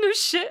like, yeah, no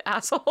shit,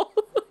 asshole.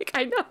 Like,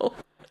 I know.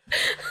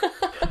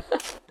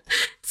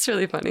 It's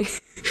really funny.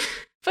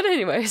 But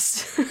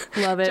anyways,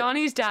 love it.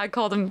 Johnny's dad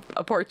called him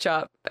a pork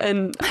chop,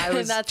 and I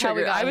was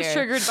triggered. I was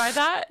triggered by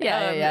that.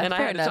 Yeah. And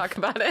I had to talk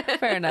about it.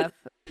 Fair enough.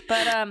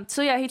 But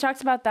so yeah, he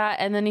talks about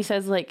that, and then he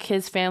says like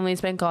his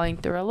family's been going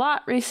through a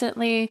lot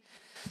recently,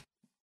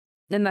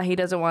 and that he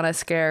doesn't want to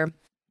scare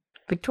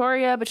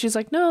Victoria, but she's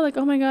like, no, like,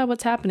 oh my God,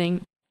 what's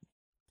happening?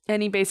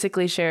 And he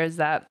basically shares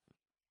that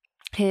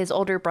his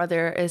older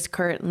brother is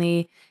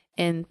currently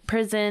in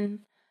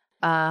prison.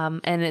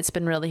 And it's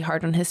been really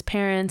hard on his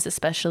parents,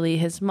 especially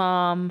his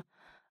mom.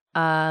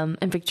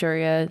 And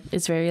Victoria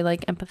is very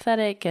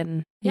empathetic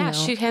and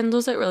she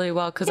handles it really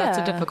well because that's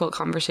a difficult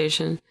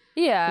conversation.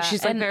 Yeah,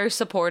 she's very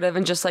supportive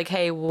and just like,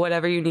 hey,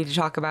 whatever you need to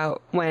talk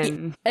about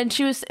when. And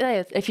she was,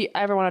 if you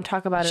ever want to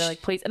talk about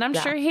it, please. And I'm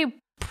sure he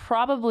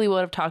probably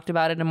would have talked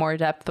about it in more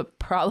depth, but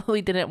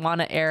probably didn't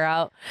want to air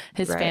out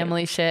his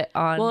family shit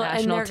on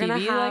national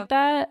TV like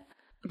that.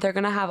 They're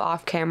going to have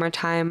off-camera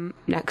time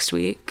next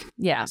week.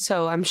 Yeah.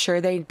 So I'm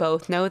sure they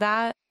both know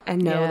that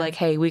and know,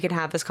 hey, we can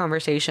have this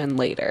conversation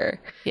later.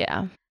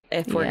 Yeah.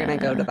 If we're going to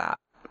go to that,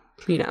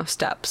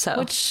 step. So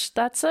which,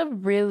 that's a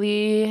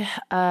really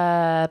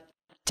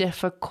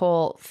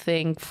difficult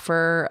thing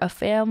for a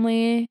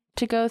family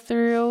to go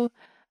through,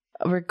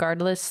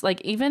 regardless. I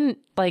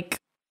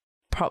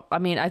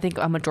think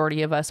a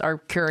majority of us are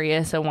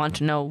curious and want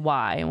to know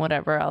why and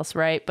whatever else,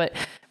 right? But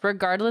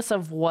regardless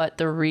of what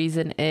the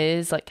reason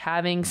is,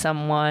 having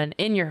someone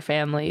in your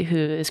family who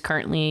is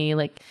currently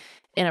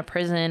in a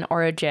prison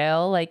or a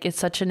jail, it's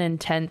such an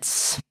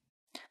intense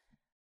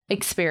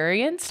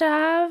experience to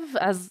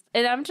have.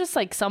 And I'm just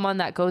someone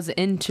that goes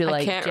into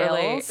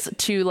jails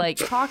to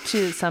talk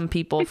to some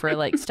people for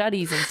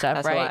studies and stuff.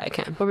 That's right? Why I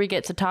can. Where we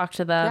get to talk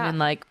to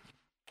them and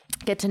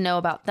get to know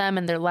about them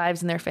and their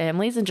lives and their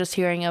families, and just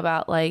hearing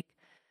about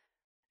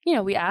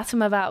we ask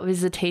them about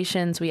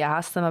visitations, we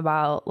ask them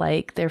about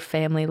their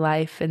family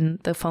life and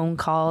the phone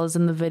calls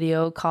and the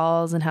video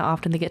calls and how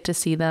often they get to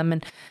see them.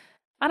 And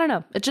I don't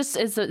know, it just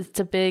is it's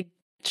a big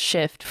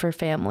shift for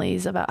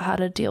families about how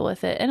to deal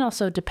with it, and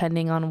also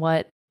depending on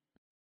what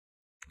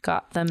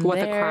got them what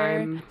there. The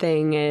crime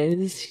thing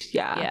is.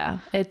 Yeah,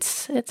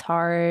 it's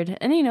hard.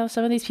 And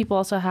some of these people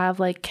also have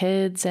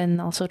kids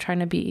and also trying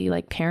to be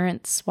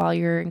parents while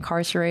you're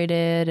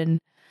incarcerated, and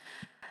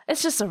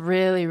it's just a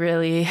really,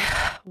 really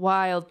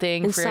wild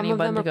thing and for anyone to go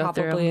through. Some of them are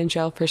probably in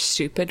jail for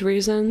stupid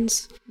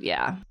reasons.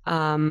 Yeah.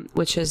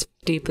 Which is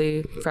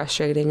deeply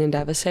frustrating and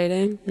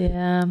devastating.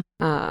 Yeah.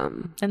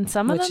 And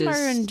some of them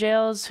are in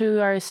jails who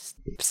are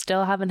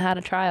still haven't had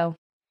a trial.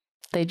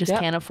 They just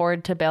can't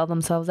afford to bail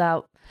themselves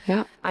out.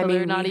 Yeah. I mean,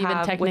 they're not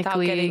even technically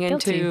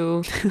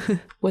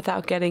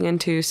without getting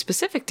into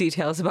specific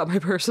details about my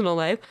personal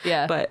life.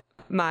 Yeah. But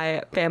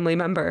my family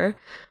member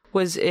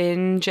was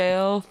in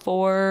jail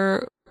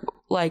for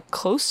like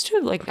close to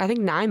like, I think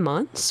 9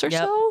 months or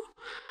so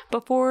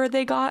before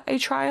they got a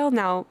trial.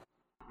 Now,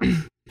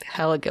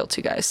 hella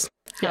guilty, guys.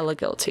 Hella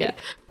guilty. Yeah.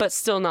 But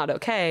still not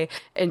okay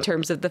in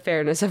terms of the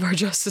fairness of our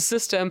justice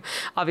system.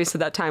 Obviously,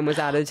 that time was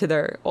added to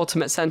their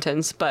ultimate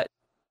sentence. But,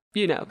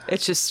 you know,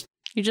 it's just...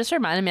 You just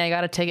reminded me I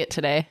got a ticket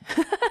today.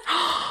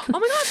 Oh my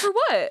God, for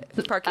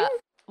what? Parking?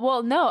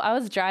 Well, no, I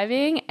was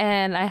driving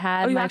and I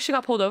had... Oh, you actually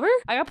got pulled over?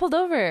 I got pulled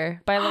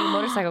over by like a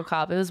motorcycle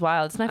cop. It was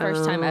wild. It's my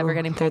first time ever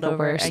getting pulled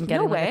over and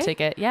getting a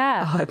ticket.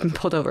 Yeah. Oh, I've been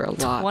pulled over a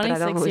lot, but I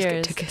don't always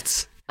get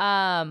tickets.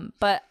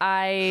 But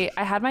I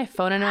had my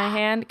phone in my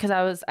hand because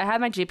I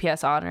had my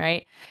GPS on,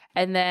 right?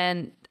 And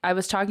then I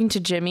was talking to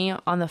Jimmy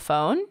on the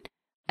phone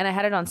and I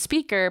had it on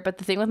speaker, but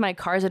the thing with my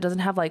car is it doesn't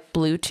have like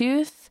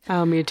Bluetooth.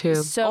 Oh, me too.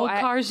 So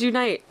cars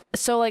unite.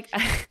 So like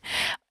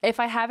if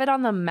I have it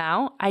on the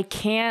mount, I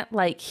can't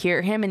like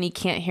hear him and he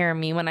can't hear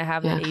me when I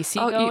have the AC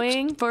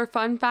going. For a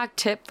fun fact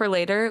tip for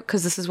later,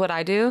 because this is what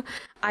I do.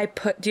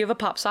 Do you have a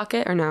pop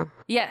socket or no?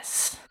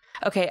 Yes.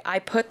 Okay, I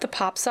put the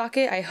pop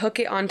socket, I hook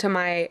it onto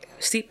my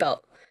seatbelt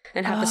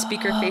and have the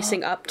speaker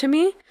facing up to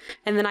me,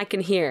 and then I can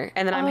hear,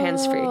 and then I'm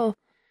hands-free. Oh,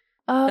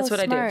 that's what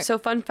smart. I do. So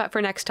fun fact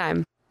for next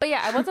time. But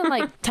yeah, I wasn't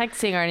like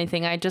texting or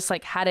anything. I just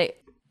like had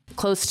it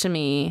close to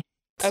me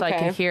so I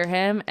could hear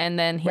him, and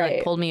then he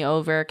like pulled me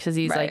over because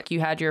he's like, you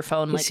had your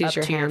phone like up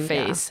to your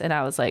face, and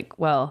I was like,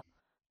 well...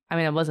 I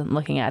mean, I wasn't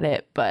looking at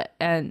it,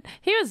 and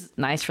he was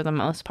nice for the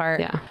most part.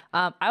 Yeah.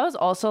 I was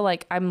also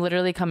like, I'm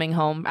literally coming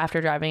home after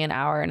driving an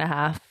hour and a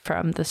half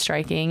from the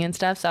striking and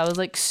stuff. So I was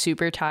like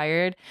super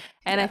tired.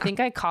 And I think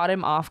I caught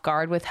him off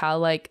guard with how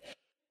like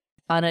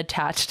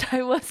unattached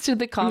I was to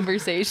the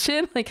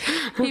conversation. Like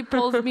he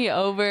pulled me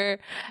over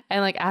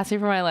and like asked me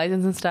for my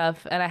license and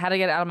stuff. And I had to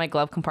get it out of my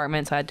glove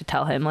compartment. So I had to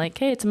tell him like,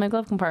 hey, it's in my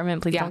glove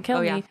compartment. Please don't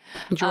kill me.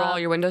 Did you roll all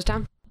your windows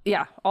down?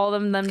 Yeah, all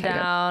of them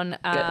down. Good.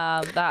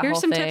 That Here's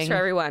whole some thing. tips for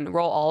everyone.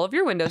 Roll all of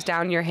your windows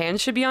down. Your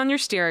hands should be on your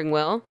steering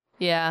wheel.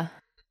 Yeah.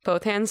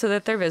 Both hands so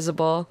that they're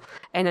visible,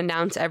 and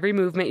announce every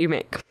movement you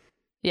make.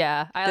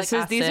 Yeah, This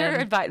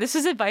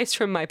is advice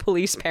from my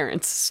police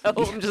parents. So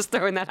I'm just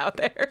throwing that out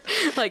there.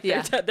 Like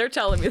they're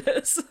telling me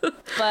this.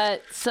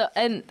 But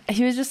and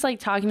he was just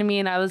like talking to me,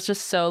 and I was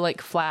just so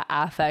like flat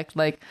affect,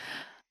 like,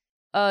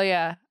 oh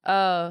yeah,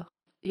 I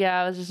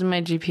was just in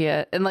my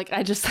GPS, and like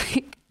I just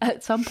like.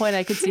 At some point,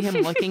 I could see him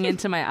looking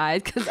into my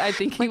eyes because I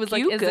think he was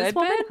like, "Is this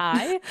woman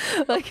high?"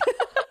 Like,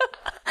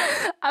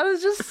 I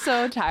was just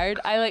so tired.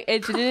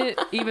 It didn't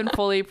even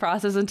fully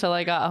process until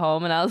I got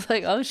home, and I was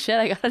like, "Oh shit,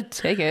 I got a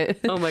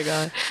ticket." Oh my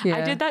god! Yeah.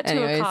 I did that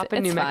to a cop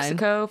in New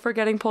Mexico for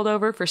getting pulled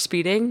over for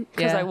speeding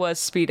because I was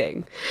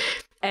speeding.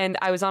 And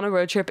I was on a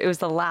road trip. It was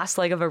the last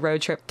leg of a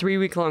road trip,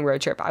 3-week-long road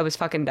trip. I was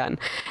fucking done.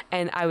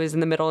 And I was in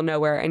the middle of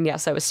nowhere. And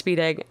yes, I was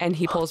speeding. And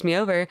he pulls me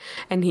over.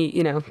 And he,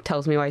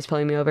 tells me why he's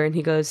pulling me over. And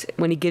he goes,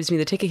 when he gives me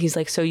the ticket, he's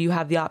like, so you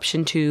have the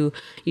option to,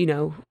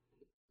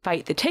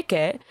 fight the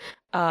ticket.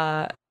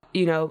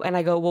 And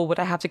I go, well, would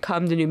I have to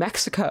come to New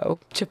Mexico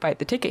to fight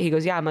the ticket? He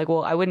goes, yeah. I'm like,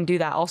 well, I wouldn't do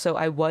that. Also,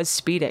 I was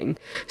speeding.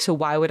 So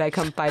why would I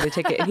come fight a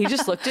ticket? And he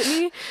just looked at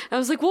me. I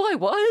was like, well, I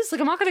was. Like,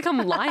 I'm not going to come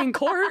lie in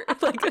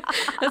court. Like,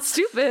 that's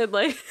stupid.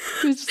 Like,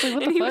 he was just like, what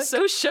the fuck? He was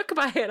so shook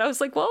by it. I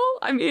was like, well,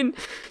 I mean,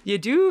 you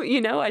do,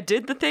 I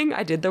did the thing.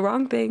 I did the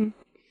wrong thing.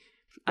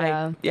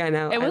 Yeah. I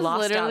know. It was I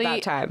lost literally out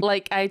that time.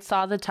 Like I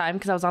saw the time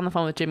because I was on the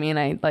phone with Jimmy and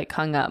I like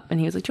hung up and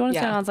he was like, do you want to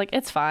stay on? I was like,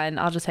 it's fine.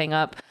 I'll just hang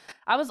up.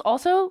 I was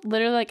also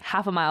literally like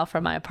half a mile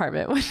from my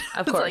apartment, which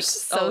of was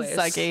course, like so always.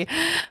 Sucky.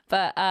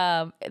 But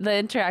the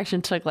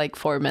interaction took like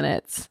 4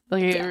 minutes.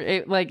 Like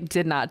it like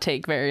did not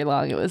take very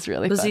long. It was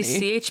really funny. Was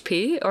he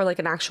CHP or like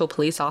an actual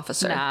police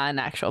officer? Nah, an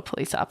actual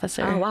police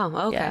officer. Oh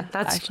wow, okay, yeah,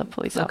 that's actual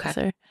police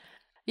officer.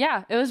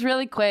 Yeah, it was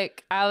really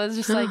quick. I was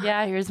just like,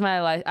 yeah, here's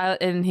my life.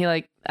 And he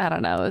like, I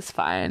don't know, it was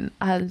fine.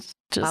 I was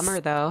just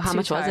bummer though. How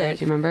much was it?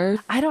 Do you remember?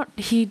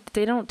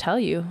 They don't tell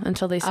you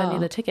until they send you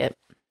the ticket.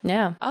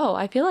 Yeah. Oh,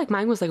 I feel like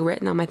mine was like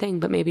written on my thing,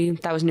 but maybe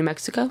that was New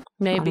Mexico.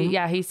 Maybe.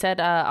 Yeah, he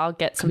said I'll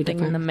get something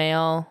in the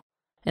mail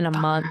in a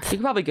month. You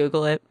can probably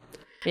Google it.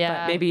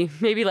 Yeah. But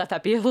maybe let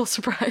that be a little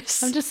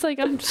surprise. I'm just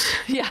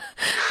yeah.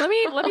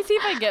 Let me see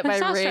if I get my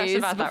raise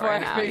about that before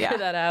right now. I figure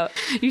that out.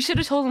 You should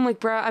have told him like,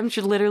 bro, I'm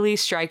literally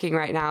striking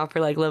right now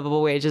for like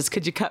livable wages.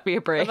 Could you cut me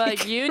a break? I'm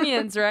like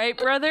unions, right,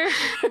 brother?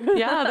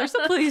 Yeah, there's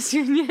a police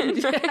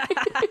union. Right?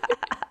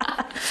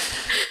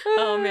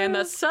 Oh man,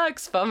 that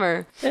sucks.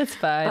 Bummer. It's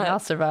fine. I'll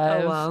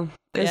survive. Oh well.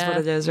 It's what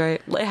it is,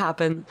 right? It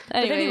happened.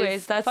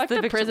 Anyways, that's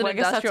the prison I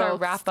guess that's our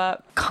wrap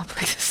up.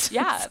 Complex.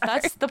 Yeah,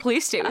 that's the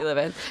police state we live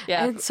in.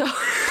 Yeah. And so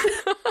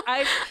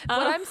what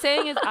I'm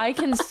saying is I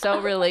can so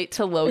relate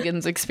to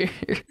Logan's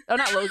experience. Oh,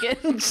 not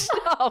Logan.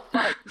 Oh,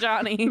 fuck.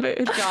 Johnny.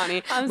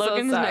 I'm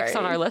Logan's so next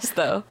on our list,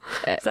 though.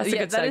 So that's a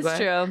good segue. That is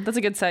true. That's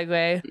a good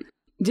segue.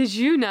 Did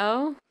you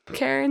know,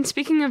 Karen,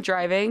 speaking of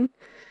driving,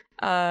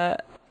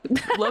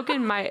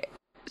 Logan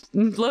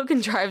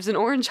drives an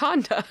orange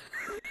Honda.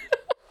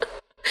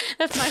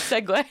 That's my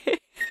segue.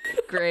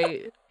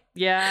 Great.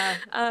 Yeah.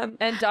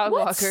 And dog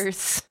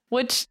walkers,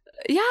 which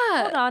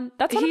hold on,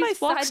 that's one of my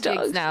side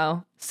gigs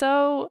now.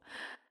 So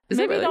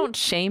maybe don't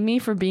shame me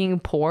for being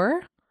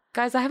poor.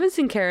 Guys, I haven't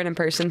seen Karen in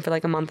person for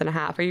like a month and a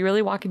half. Are you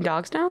really walking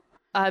dogs now?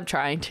 I'm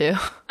trying to.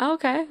 Oh,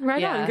 okay.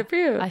 Right on. Good for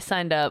you. I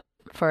signed up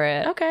for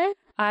it. Okay.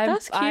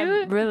 That's cute.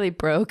 I'm really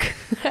broke.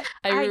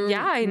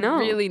 I know.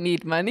 Really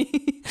need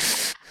money.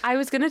 I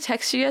was going to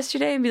text you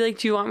yesterday and be like,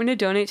 do you want me to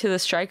donate to the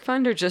strike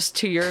fund or just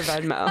to your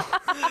Venmo?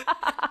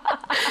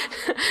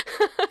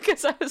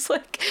 Because I was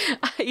like,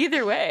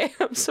 either way,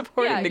 I'm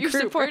supporting the group.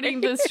 You're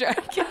supporting the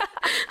strike.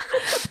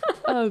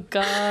 Oh,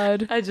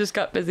 God. I just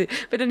got busy.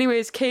 But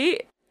anyways,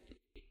 Kate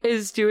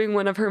is doing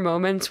one of her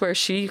moments where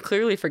she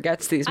clearly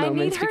forgets these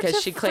moments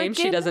because she claims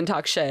she doesn't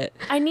talk shit.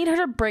 I need her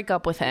to break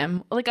up with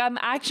him. Like, I'm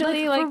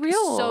actually like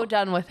so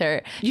done with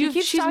her.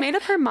 She's made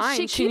up her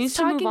mind. She needs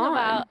to move on.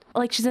 About,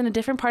 like, she's in a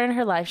different part in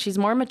her life. She's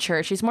more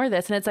mature. She's more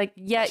this. And it's like,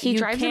 yeah, he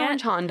drives an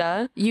orange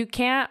Honda. You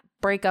can't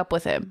break up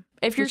with him.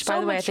 If you're so by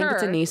the way, mature, I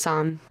think it's a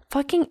Nissan.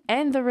 Fucking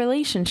end the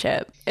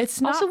relationship.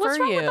 It's not also, what's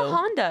for wrong you. with the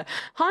Honda?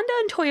 Honda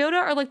and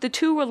Toyota are like the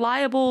two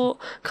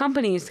reliable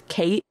companies.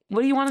 Kate,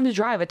 what do you want him to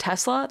drive? A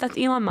Tesla? That's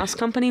Elon Musk's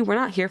company. We're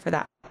not here for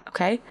that.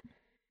 Okay?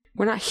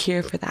 We're not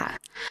here for that.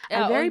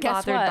 I'm very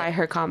bothered by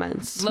her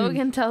comments.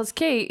 Logan tells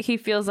Kate he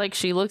feels like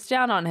she looks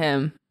down on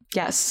him.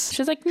 Yes.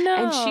 She's like, no.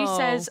 And she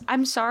says,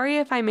 I'm sorry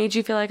if I made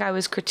you feel like I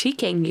was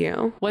critiquing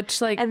you.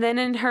 Which, like, and then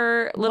in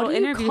her little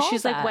interview,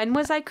 she's like, when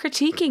was I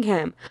critiquing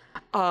him?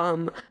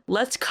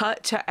 Let's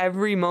cut to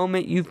every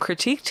moment you've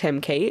critiqued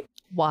him, Kate.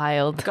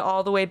 Wild.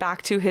 All the way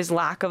back to his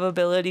lack of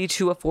ability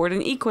to afford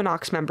an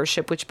Equinox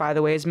membership, which, by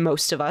the way, is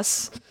most of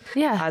us.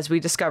 Yeah. As we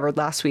discovered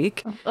last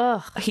week.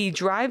 Ugh. He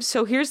drives.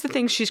 So here's the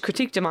things she's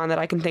critiqued him on that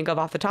I can think of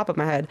off the top of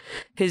my head.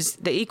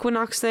 The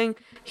Equinox thing.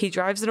 He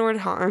drives an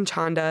orange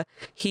Honda.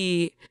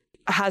 He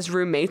has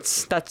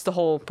roommates. That's the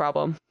whole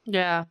problem.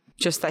 Yeah.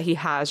 Just that he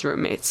has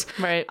roommates.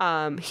 Right.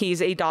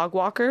 He's a dog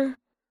walker.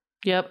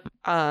 Yep.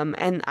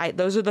 And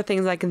those are the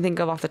things I can think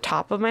of off the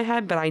top of my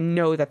head, but I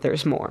know that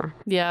there's more.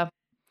 Yeah.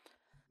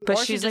 But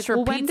she's like,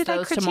 well, when did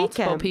I critique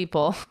him?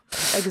 People.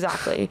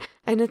 Exactly.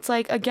 And it's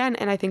like, again,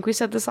 and I think we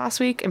said this last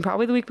week and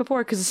probably the week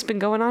before because it's been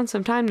going on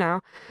some time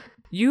now.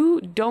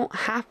 You don't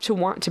have to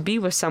want to be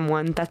with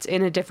someone that's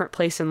in a different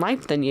place in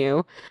life than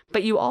you,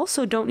 but you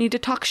also don't need to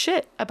talk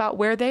shit about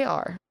where they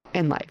are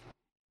in life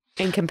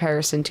in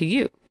comparison to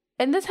you.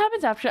 And this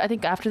happens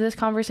after this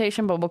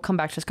conversation, but we'll come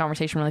back to this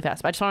conversation really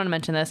fast. But I just wanted to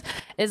mention this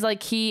is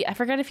like I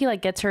forget if he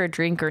like gets her a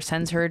drink or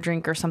sends her a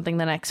drink or something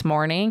the next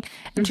morning.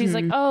 And she's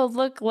like, oh,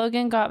 look,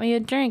 Logan got me a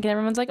drink. And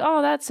everyone's like,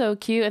 oh, that's so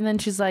cute. And then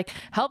she's like,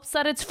 helps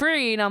that it's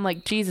free. And I'm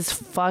like, Jesus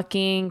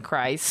fucking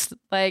Christ.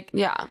 Like,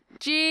 yeah,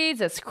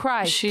 Jesus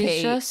Christ.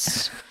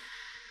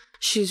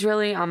 She's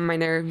really on my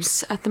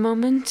nerves at the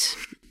moment.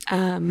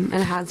 And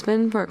it has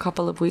been for a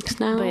couple of weeks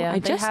now. Yeah, I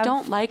just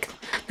don't like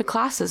the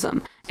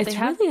classism. It's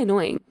really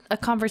annoying. A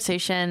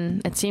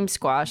conversation, it seems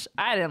squashed.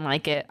 I didn't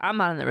like it. I'm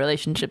not in the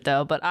relationship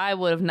though, but I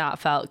would have not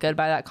felt good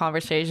by that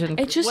conversation.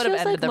 It just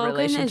feels like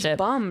Logan is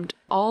bummed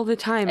all the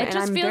time. And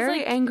I'm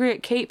very angry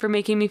at Kate for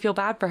making me feel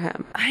bad for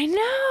him. I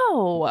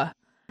know.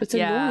 It's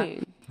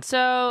annoying.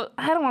 So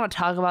I don't want to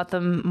talk about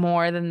them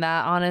more than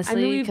that, honestly. I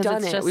mean, we've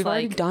done it. We've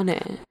already done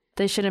it.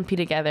 They shouldn't be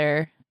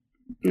together.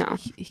 No.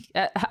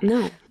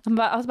 No.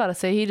 I was about to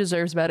say he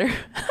deserves better.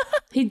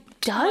 He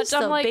does,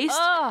 though. Like,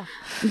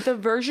 the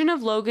version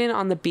of Logan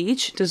on the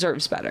beach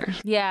deserves better.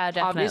 Yeah,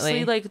 definitely.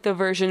 Obviously, like the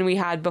version we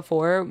had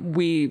before,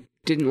 we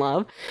didn't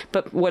love.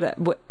 But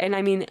what and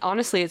I mean,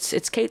 honestly,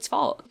 it's Kate's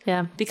fault.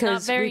 Yeah, because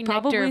it's not very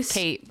nectar of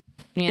Kate.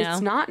 You know?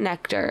 It's not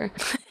nectar.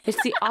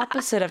 It's the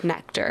opposite of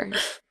nectar.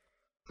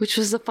 Which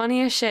was the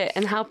funniest shit.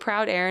 And how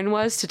proud Aaron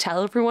was to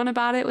tell everyone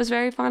about it was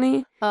very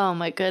funny. Oh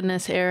my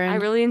goodness, Aaron. I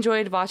really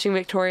enjoyed watching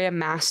Victoria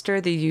master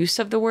the use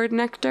of the word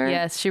nectar.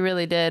 Yes, she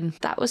really did.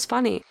 That was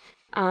funny.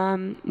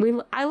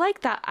 I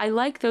like that. I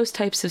like those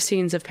types of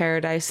scenes of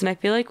Paradise, and I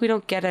feel like we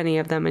don't get any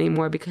of them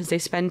anymore because they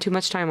spend too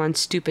much time on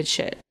stupid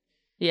shit.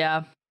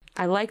 Yeah.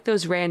 I like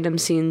those random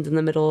scenes in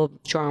the middle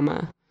of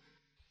drama.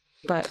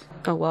 But,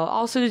 oh well.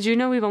 Also, did you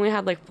know we've only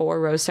had like 4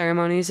 rose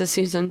ceremonies this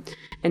season?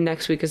 And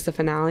next week is the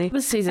finale?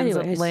 This season's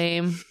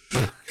lame.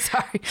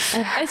 Sorry.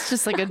 It's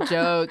just like a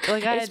joke.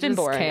 Like, it's been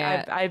boring.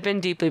 I've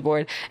been deeply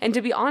bored. And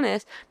to be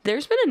honest,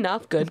 there's been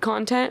enough good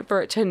content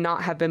for it to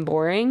not have been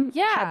boring.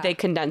 Yeah. Had they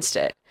condensed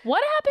it.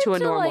 What happened to a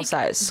normal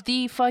size?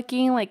 The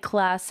fucking like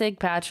classic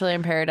Bachelor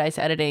in Paradise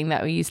editing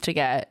that we used to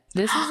get.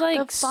 This is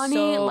like the funny,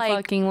 so like,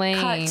 fucking lame.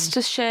 Cuts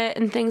to shit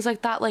and things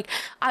like that. Like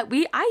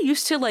I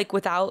used to like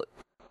without.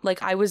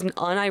 Like, I was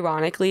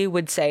unironically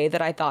would say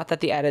that I thought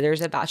that the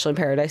editors at Bachelor in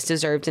Paradise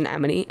deserved an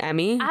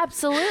Emmy.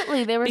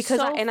 Absolutely. They were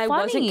funny. I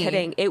wasn't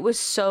kidding. It was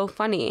so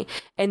funny.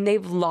 And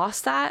they've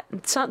lost that.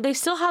 They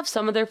still have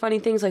some of their funny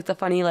things, like the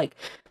funny, like,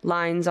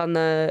 lines on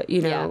the,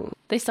 you know. Yeah,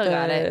 they still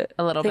got it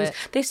a little bit.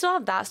 They still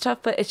have that stuff,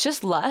 but it's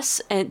just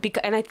less. And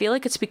I feel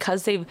like it's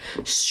because they've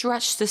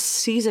stretched this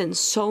season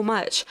so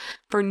much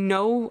for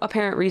no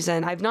apparent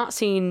reason. I've not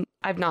seen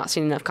I've not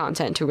seen enough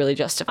content to really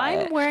justify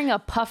it. I'm wearing a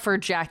puffer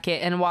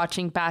jacket and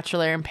watching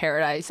Bachelor in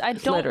Paradise. I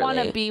don't want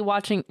to be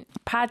watching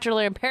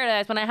Bachelor in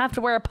Paradise when I have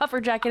to wear a puffer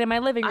jacket in my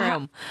living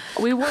room.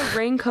 We wore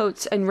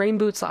raincoats and rain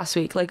boots last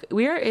week. Like,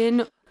 we are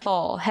in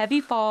fall, heavy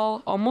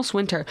fall, almost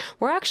winter.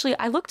 We're actually,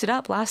 I looked it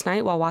up last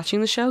night while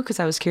watching the show because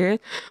I was curious.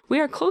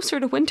 We are closer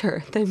to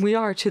winter than we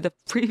are to the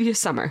previous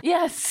summer.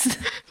 Yes.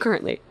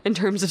 Currently, in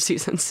terms of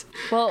seasons.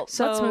 Well,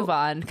 so let's move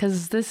on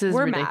because this is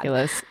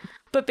ridiculous. Mad.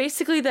 But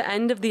basically, the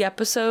end of the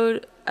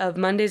episode, of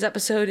Monday's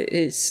episode,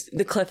 is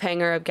the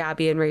cliffhanger of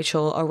Gabby and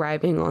Rachel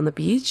arriving on the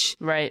beach.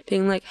 Right.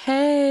 Being like,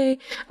 hey,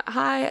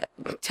 hi.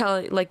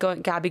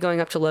 Gabby going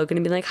up to Logan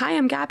and being like, hi,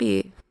 I'm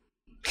Gabby.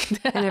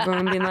 And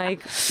everyone being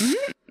like,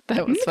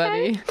 that was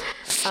okay.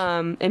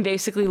 Funny. And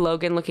basically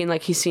Logan looking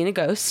like he's seen a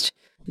ghost.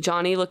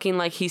 Johnny looking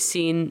like he's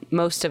seen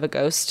most of a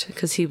ghost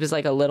because he was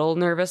like a little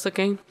nervous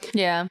looking.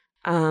 Yeah.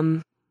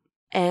 And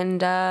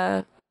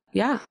then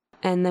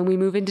we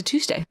move into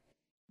Tuesday.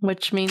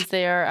 Which means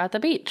they are at the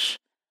beach.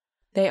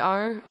 They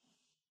are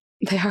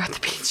at the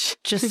beach.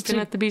 Just been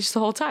at the beach the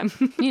whole time.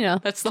 You know.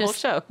 That's the whole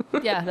show.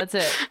 Yeah, that's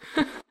it.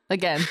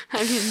 Again.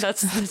 I mean,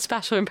 that's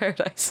Bachelor in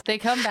Paradise. They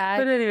come back.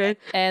 But anyway.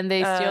 And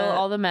they steal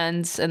all the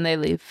men's and they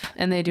leave.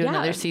 And they do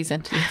another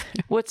season.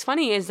 What's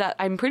funny is that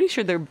I'm pretty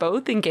sure they're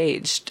both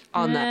engaged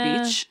on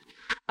that beach.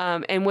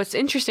 And what's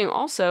interesting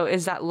also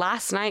is that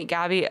last night,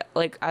 Gabby,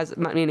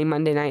 meaning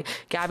Monday night,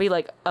 Gabby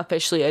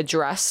officially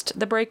addressed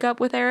the breakup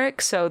with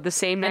Eric. So the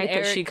same night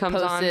that she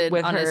comes on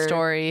with her his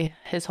story,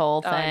 his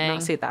whole thing. I did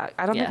not see that.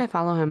 I don't think I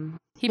follow him.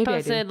 He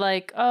posted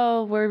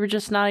we're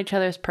just not each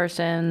other's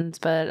persons,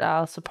 but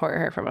I'll support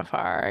her from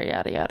afar.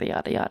 Yada yada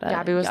yada yada.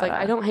 Gabby was like,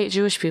 I don't hate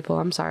Jewish people.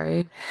 I'm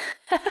sorry.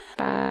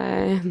 Bye.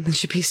 And then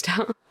she peaced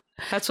out.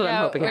 That's what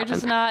I'm hoping we're happened.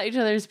 Just not each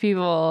other's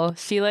people.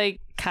 She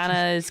kind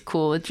of is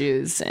cool with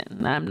Jews,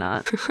 and I'm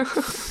not.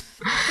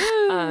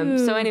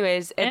 So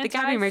anyways, the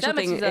Gabby and Rachel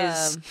thing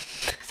is...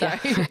 Sorry,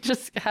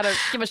 just had to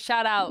give a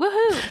shout out.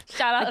 Woohoo!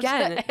 Shout out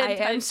again.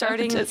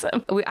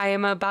 I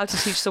am about to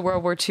teach the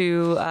World War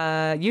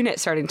II unit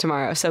starting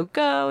tomorrow. So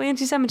go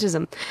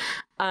anti-Semitism.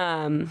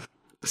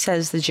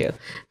 Says the Jew.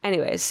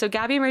 Anyways, so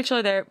Gabby and Rachel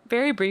are there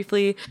very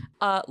briefly,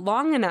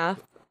 long enough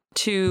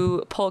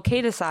to pull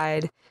Kate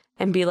aside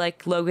and be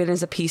like, Logan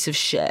is a piece of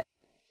shit.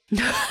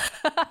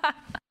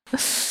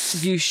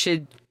 You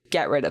should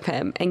get rid of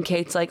him. And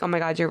Kate's like, oh my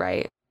God, you're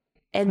right.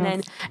 And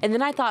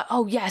then I thought,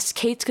 oh yes,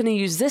 Kate's going to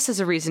use this as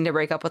a reason to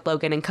break up with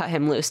Logan and cut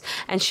him loose.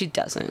 And she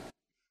doesn't.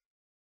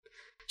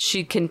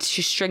 She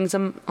strings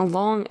him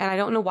along, and I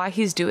don't know why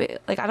he's doing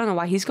it. I don't know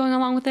why he's going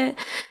along with it.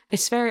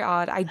 It's very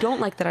odd. I don't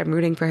like that I'm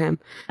rooting for him.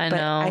 I know.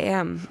 I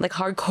am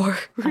hardcore.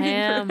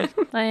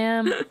 I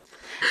am.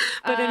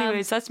 But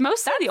anyways, that's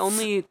mostly the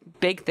only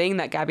big thing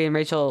that Gabby and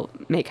Rachel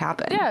make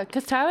happen. Yeah,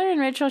 because Tyler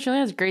and Rachel, she only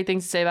has great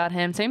things to say about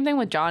him. Same thing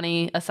with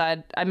Johnny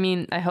aside. I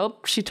mean, I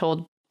hope she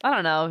told, I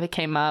don't know if it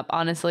came up,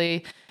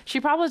 honestly. She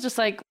probably was just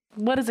like,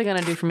 what is it going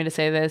to do for me to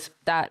say this?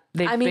 That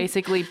they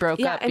basically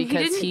broke up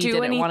because he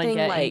didn't want to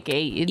get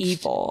engaged.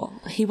 Evil.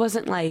 He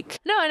wasn't like...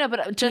 No, I know,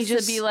 but just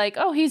to be like,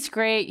 oh, he's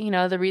great. You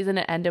know, the reason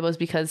it ended was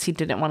because he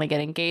didn't want to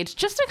get engaged.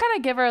 Just to kind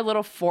of give her a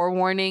little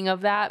forewarning of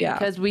that.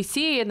 Because we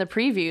see in the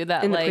preview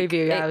that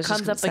it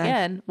comes up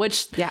again.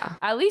 Which,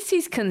 at least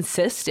he's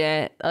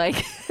consistent. I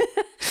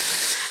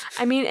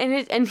mean,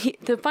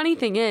 the funny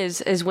thing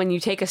is when you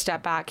take a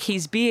step back,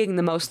 he's being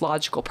the most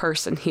logical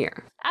person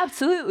here.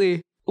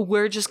 Absolutely.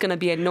 We're just going to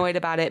be annoyed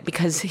about it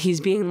because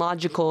he's being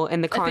logical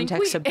in the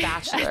context of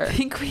Bachelor. I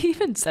think we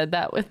even said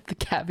that with the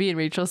Gabby and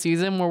Rachel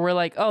season where we're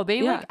like, oh,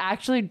 they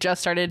actually just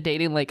started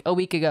dating a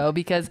week ago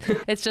because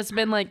it's just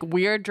been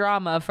weird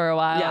drama for a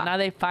while. Yeah. Now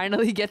they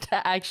finally get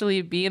to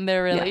actually be in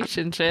their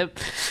relationship.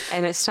 Yeah.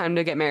 And it's time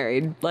to get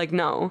married.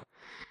 No.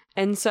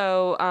 And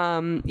so,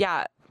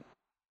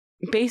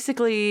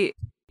 basically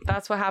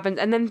that's what happens.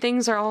 And then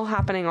things are all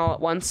happening all at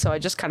once. So I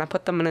just kind of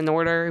put them in an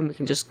order and we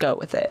can just go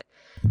with it.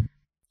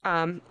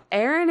 Aaron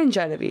and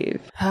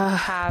Genevieve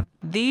have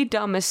the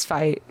dumbest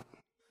fight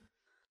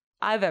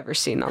I've ever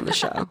seen on the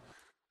show,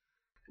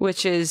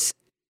 which is,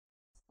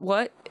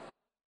 what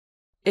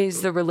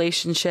is the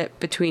relationship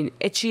between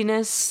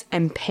itchiness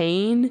and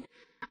pain?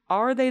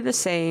 Are they the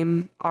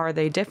same? Are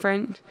they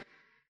different?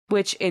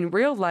 Which in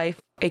real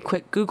life, a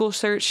quick Google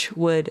search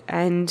would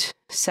end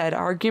said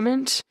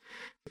argument,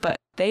 but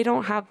they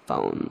don't have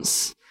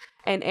phones.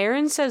 And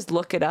Aaron says,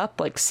 look it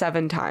up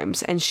 7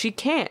 times. And she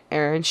can't,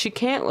 Aaron. She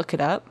can't look it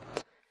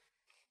up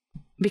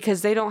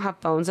because they don't have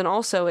phones. And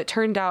also, it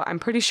turned out, I'm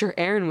pretty sure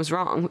Aaron was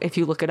wrong if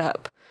you look it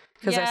up.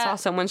 Because I saw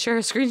someone share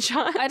a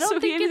screenshot. I don't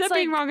think he ended up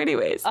being wrong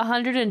anyways.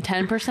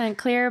 110%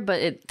 clear,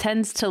 but it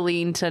tends to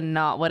lean to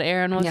not what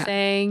Aaron was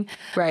saying.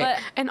 Right. But,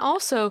 and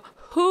also,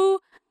 who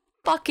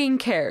fucking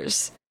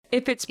cares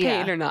if it's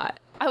pain or not?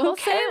 I will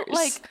say,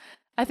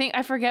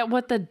 I forget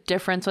what the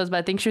difference was, but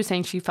I think she was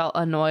saying she felt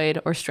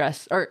annoyed or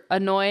stressed, or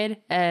annoyed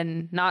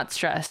and not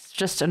stressed,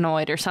 just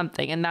annoyed or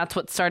something. And that's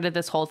what started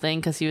this whole thing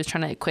because he was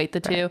trying to equate the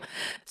two.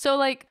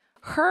 So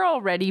her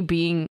already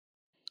being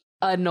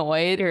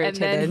annoyed,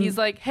 irritated. And then he's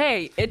like,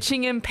 hey,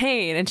 itching in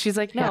pain, and she's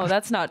like, no,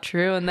 that's not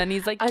true. And then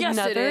he's like, yes,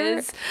 it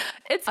is.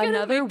 It's gonna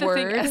another make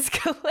word the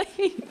thing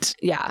escalate.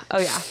 Yeah. Oh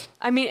yeah.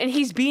 I mean, and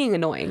he's being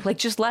annoying. Like,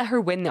 just let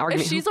her win the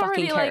argument. If she's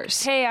already like,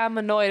 hey, I'm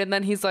annoyed, and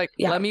then he's like,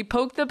 let me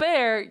poke the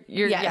bear.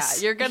 You're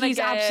gonna. He's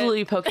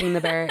absolutely poking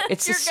the bear.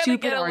 It's a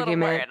stupid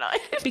argument.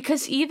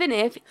 Because even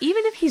if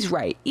he's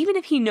right, even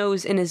if he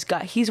knows in his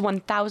gut he's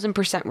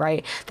 1000%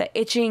 right that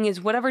itching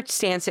is whatever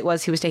stance it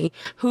was he was taking,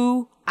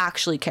 who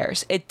actually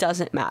cares? It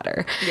doesn't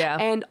matter. Yeah.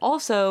 And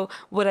also,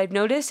 what I've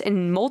noticed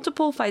in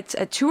multiple fights,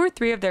 at 2 or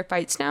 3 of their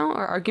fights now,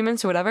 or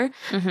arguments or whatever,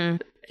 I don't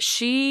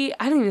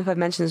even know if I've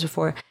mentioned this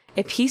before.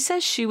 If he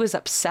says she was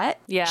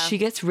upset, she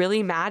gets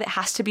really mad. It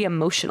has to be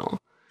emotional.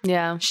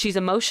 Yeah. She's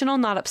emotional,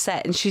 not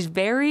upset. And she's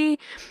very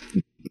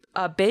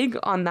big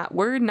on that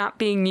word not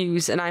being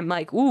used. And I'm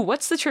like, ooh,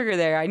 what's the trigger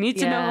there? I need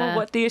to know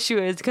what the issue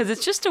is, because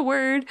it's just a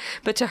word.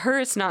 But to her,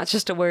 it's not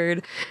just a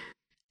word.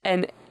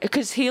 And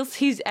because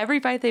he's every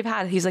fight they've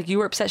had, he's like, you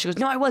were upset. She goes,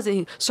 no, I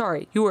wasn't.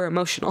 Sorry, you were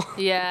emotional.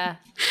 Yeah.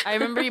 I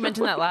remember you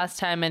mentioned that last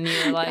time, and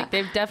you were like,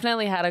 they've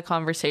definitely had a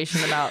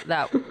conversation about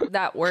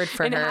that word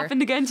for and her. And it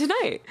happened again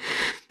tonight.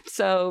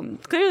 So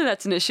clearly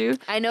that's an issue.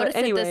 I noticed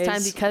it this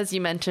time because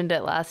you mentioned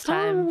it last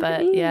time.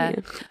 But yeah,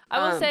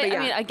 I will say, I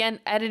mean, again,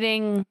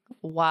 editing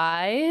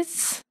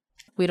wise,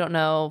 we don't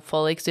know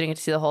fully because we didn't get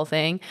to see the whole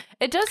thing.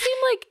 It does seem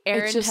like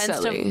Aaron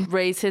tends to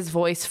raise his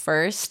voice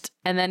first,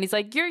 and then he's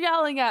like, you're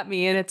yelling at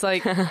me. And it's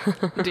like,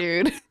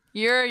 dude,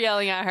 you're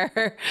yelling at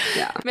her.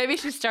 Yeah. Maybe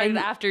she started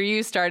after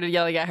you started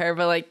yelling at her,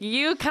 but like,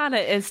 you kind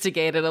of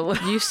instigated a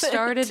little. You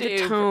started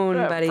the tone,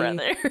 buddy.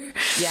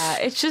 Yeah,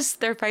 it's just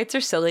their fights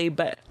are silly,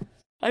 but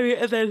I mean,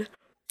 and then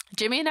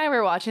Jimmy and I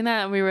were watching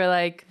that, and we were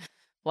like,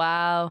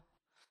 wow,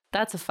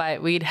 that's a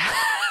fight we'd have.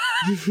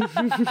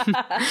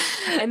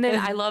 And then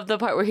I love the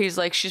part where he's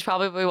like, she's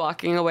probably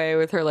walking away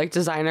with her like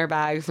designer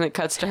bags, and it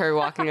cuts to her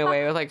walking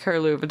away with like her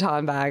Louis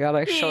Vuitton bag on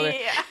her shoulder,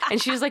 and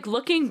she's like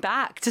looking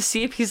back to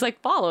see if he's like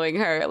following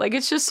her. Like,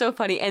 it's just so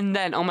funny. And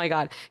then, oh my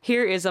god,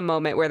 here is a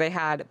moment where they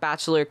had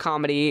Bachelor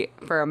comedy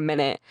for a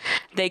minute.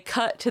 They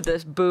cut to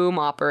this boom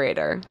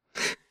operator.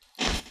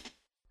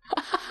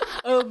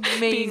 Amazing.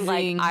 Being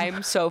like,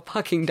 I'm so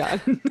fucking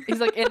done. He's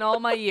like, in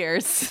all my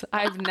years,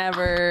 I've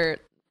never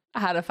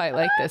had a fight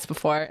like this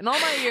before. In all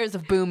my years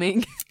of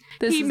booming,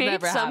 this has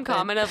never happened. He made some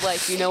comment of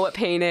like, you know what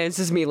pain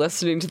is me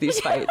listening to these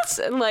fights.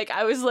 And like,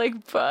 I was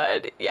like,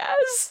 bud,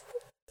 yes.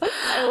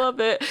 I love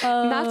it.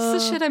 And that's the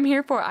shit I'm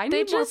here for. I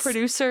need more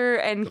producer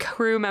and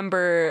crew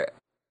member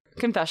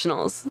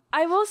confessionals.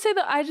 I will say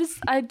that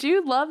I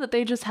do love that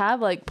they just have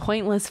like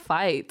pointless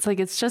fights. Like,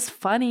 it's just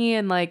funny,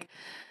 and like,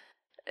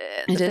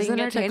 it is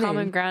entertaining.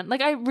 Common ground.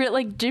 Like,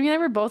 like Jimmy and I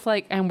were both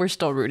like, and we're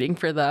still rooting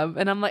for them.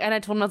 And I'm like, and I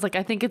told him, I was like,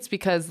 I think it's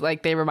because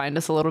like they remind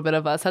us a little bit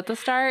of us at the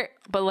start,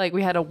 but like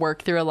we had to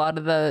work through a lot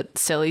of the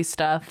silly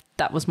stuff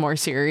that was more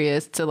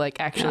serious to like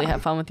actually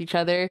have fun with each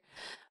other.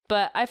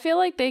 But I feel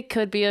like they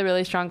could be a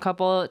really strong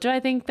couple. Do I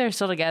think they're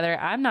still together?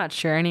 I'm not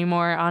sure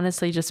anymore,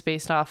 honestly, just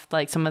based off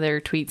like some of their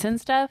tweets and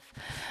stuff.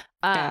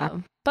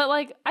 But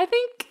like, I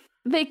think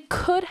they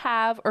could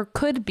have or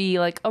could be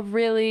like a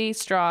really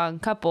strong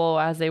couple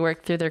as they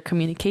work through their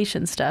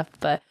communication stuff.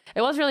 But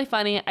it was really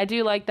funny. I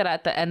do like that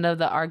at the end of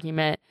the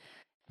argument,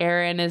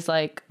 Aaron is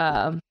like,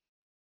 I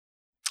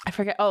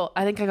forget. Oh,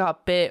 I think I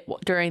got bit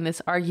during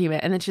this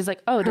argument. And then she's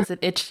like, oh, does it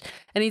itch?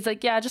 And he's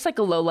like, yeah, just like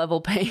a low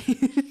level pain.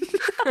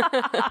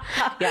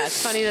 Yeah,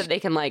 it's funny that they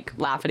can like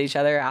laugh at each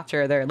other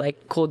after they're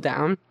like cooled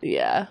down.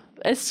 Yeah,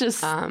 it's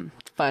just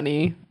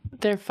funny.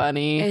 They're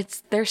funny.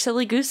 They're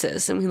silly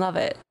gooses, and we love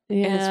it.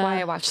 Yeah. And it's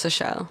why I watch the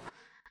show.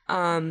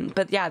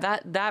 But yeah,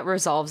 that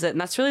resolves it,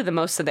 and that's really the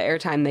most of the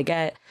airtime they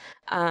get.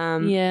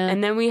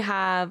 And then we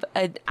have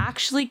an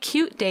actually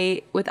cute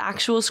date with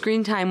actual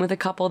screen time with a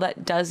couple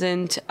that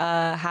doesn't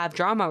have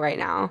drama right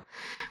now,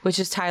 which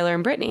is Tyler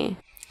and Brittany.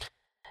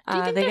 Do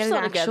you think they get an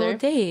actual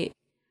date.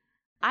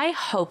 I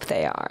hope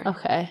they are.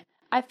 Okay.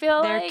 I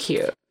feel they're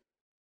cute.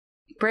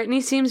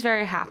 Brittany seems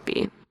very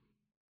happy.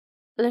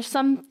 There's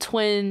some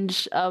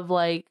twinge of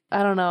like,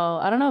 I don't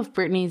know if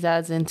Brittany's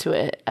as into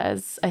it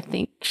as I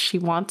think she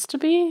wants to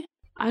be.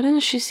 I don't know.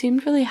 She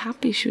seemed really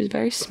happy. She was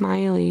very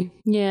smiley.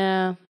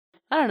 Yeah.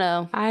 I don't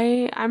know.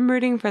 I'm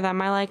rooting for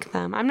them. I like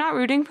them. I'm not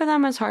rooting for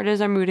them as hard as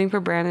I'm rooting for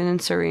Brandon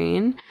and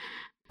Serene,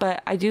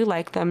 but I do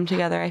like them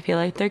together. I feel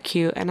like they're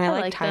cute, and I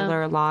like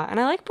Tyler a lot, and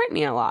I like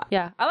Brittany a lot.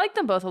 Yeah, I like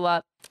them both a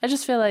lot. I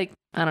just feel like,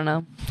 I don't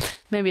know,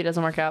 maybe it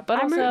doesn't work out,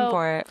 but I'm rooting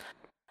for it.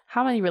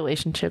 How many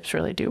relationships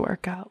really do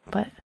work out?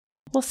 But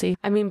we'll see.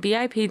 I mean,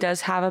 BIP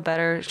does have a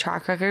better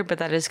track record, but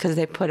that is because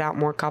they put out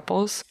more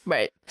couples.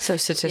 Right. So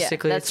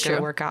statistically, it's going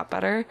to work out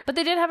better. But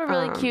they did have a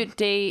really cute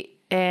date,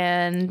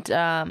 and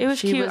it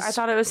was cute. I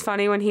thought it was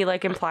funny when he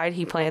like implied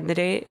he planned the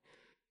date.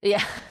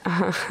 Yeah.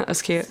 That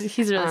was cute.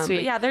 He's really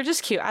sweet. Yeah, they're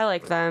just cute. I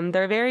like them.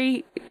 They're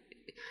very...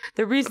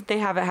 The reason they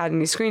haven't had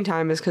any screen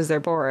time is because they're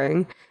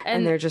boring,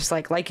 and they're just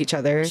like each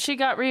other. She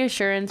got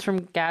reassurance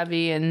from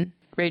Gabby and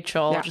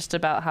Rachel, just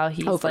about how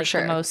he's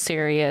the most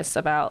serious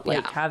about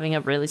having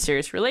a really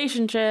serious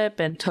relationship.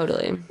 And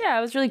totally. Yeah,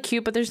 it was really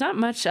cute, but there's not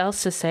much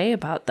else to say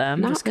about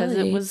them just because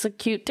it was a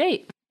cute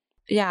date.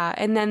 Yeah,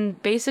 and then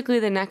basically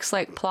the next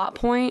like plot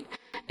point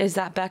is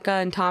that Becca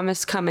and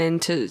Thomas come in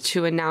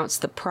to announce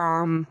the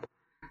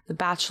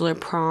bachelor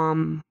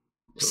prom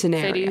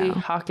scenario. Sadie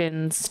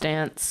Hawkins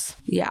dance.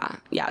 Yeah.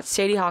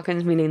 Sadie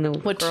Hawkins, meaning the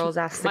girls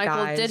ask the Michael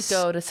guys. Michael did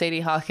go to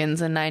Sadie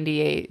Hawkins in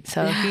 98,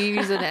 so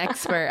he's an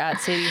expert at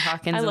Sadie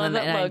Hawkins in the 90s. I love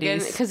that Logan,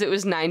 because it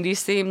was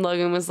 90s themed.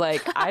 Logan was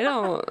like,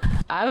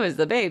 I was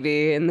the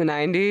baby in the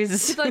 90s.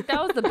 He's like,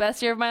 that was the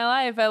best year of my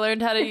life. I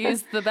learned how to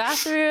use the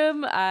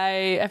bathroom.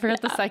 I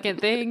forgot the second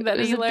thing that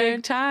he learned.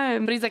 Big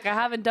time. But he's like, I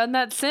haven't done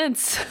that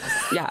since.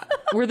 Yeah.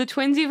 Were the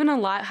twins even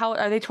alive? How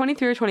are they,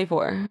 23 or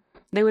 24?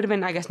 They would have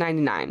been, I guess,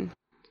 99.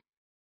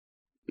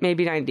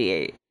 Maybe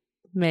 98.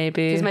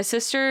 Maybe. Because my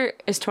sister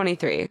is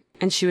 23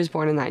 and she was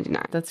born in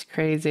 99. That's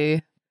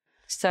crazy.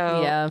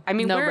 So, yeah, I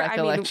mean, no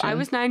recollection. I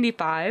was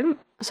 95.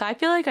 So I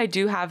feel like I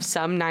do have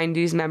some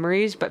 90s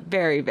memories, but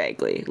very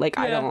vaguely. Like,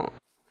 I don't.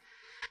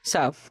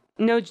 So,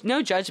 no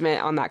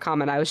judgment on that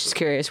comment. I was just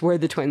curious, were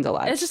the twins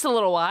alive? It's just a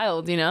little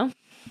wild, you know?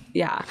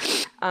 Yeah.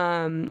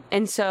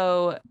 And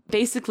so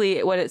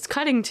basically what it's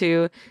cutting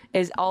to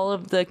is all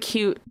of the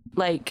cute,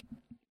 like,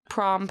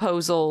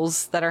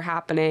 promposals that are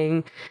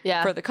happening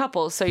for the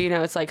couples. So, you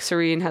know, it's like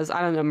Serene has,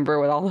 I don't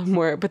remember what all of them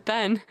were, but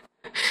then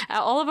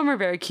all of them are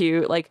very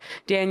cute. Like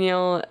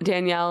Danielle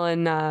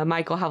and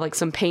Michael have like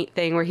some paint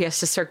thing where he has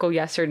to circle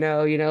yes or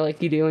no, you know,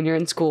 like you do when you're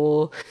in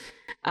school.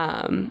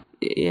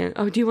 Yeah.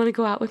 Oh, do you want to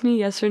go out with me?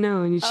 Yes or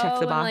no? And you check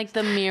the box. And like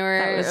the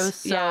mirror. It was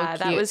so cute.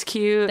 That was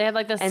cute. They had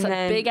like this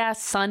big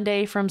ass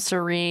sundae from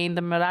Serene,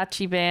 the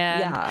mariachi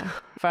band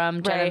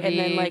from Genevieve. Right. And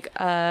then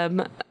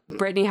like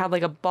Brittany had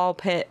like a ball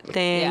pit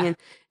thing. And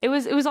it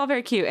was all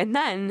very cute. And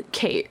then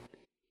Kate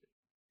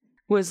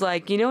was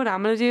like, you know what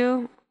I'm gonna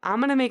do?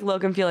 I'm gonna make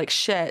Logan feel like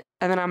shit,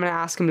 and then I'm gonna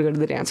ask him to go to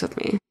the dance with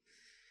me.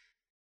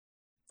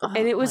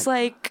 And it was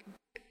like,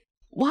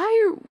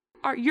 why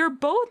are you're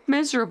both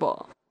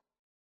miserable?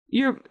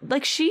 You're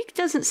like, she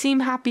doesn't seem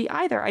happy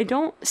either. I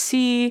don't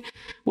see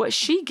what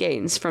she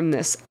gains from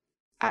this.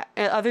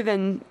 Other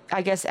than,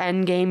 I guess,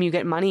 end game, you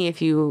get money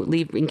if you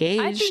leave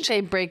engaged. I think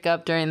they break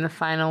up during the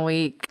final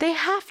week. They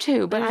have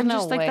to, but I'm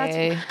just like,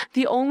 that's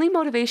the only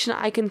motivation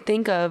I can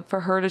think of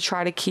for her to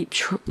try to keep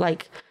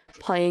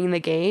playing the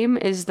game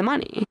is the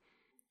money,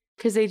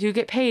 because they do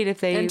get paid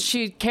if they. And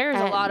she cares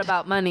a lot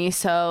about money,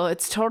 so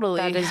it's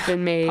totally that has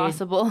been made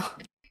possible,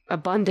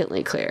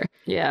 abundantly clear.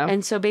 Yeah.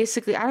 And so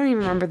basically, I don't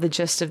even remember the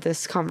gist of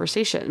this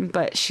conversation,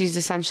 but she's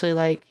essentially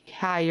like,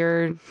 "Hi,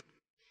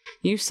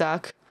 you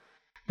suck."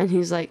 And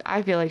he's like,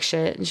 I feel like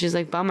shit. And she's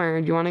like, bummer.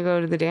 Do you want to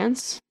go to the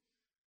dance?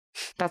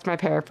 That's my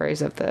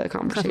paraphrase of the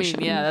conversation.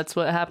 I mean, yeah, that's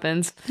what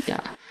happens. Yeah.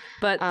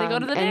 But they go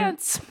to the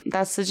dance.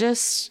 That's the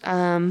gist.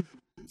 And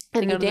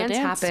the dance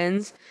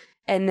happens.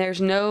 And there's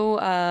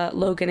no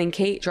Logan and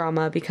Kate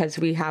drama because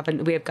we have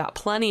got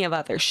plenty of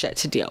other shit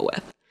to deal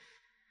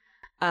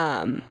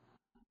with.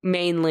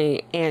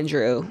 Mainly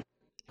Andrew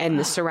and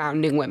the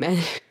surrounding women.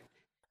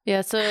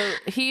 Yeah, so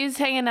he's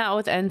hanging out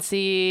with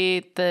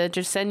NC. The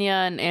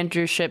Jasenia and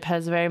Andrew ship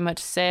has very much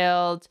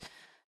sailed.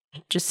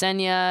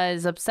 Jasenia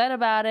is upset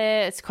about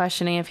it. It's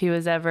questioning if he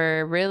was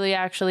ever really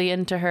actually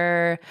into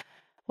her,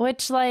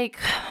 which, like,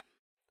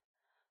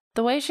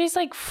 the way she's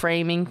like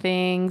framing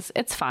things,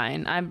 it's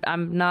fine.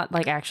 I'm not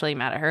like actually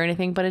mad at her or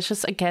anything, but it's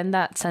just, again,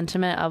 that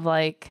sentiment of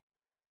like,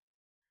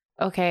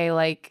 okay,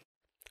 like,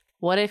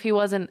 what if he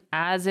wasn't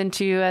as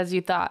into you as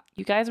you thought?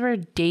 You guys were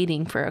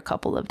dating for a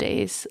couple of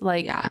days.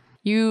 Like, yeah.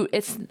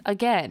 It's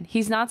again,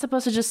 he's not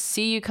supposed to just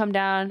see you come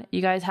down.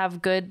 You guys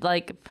have good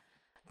like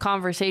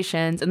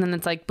conversations, and then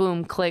it's like,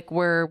 boom, click,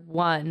 we're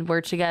one, we're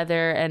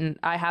together, and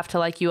I have to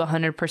like you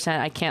 100%.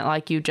 I can't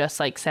like you just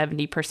like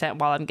 70%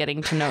 while I'm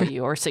getting to know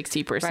you, or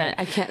 60%. Right.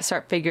 I can't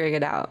start figuring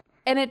it out.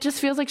 And it just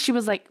feels like she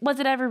was like, was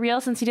it ever real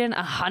since he didn't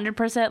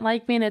 100%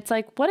 like me? And it's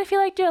like, what if he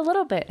liked you a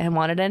little bit and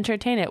wanted to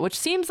entertain it? Which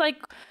seems like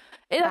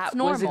that's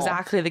normal. That was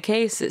exactly the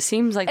case. It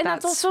seems like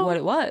that's also what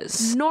it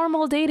was.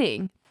 Normal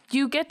dating.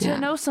 You get to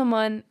know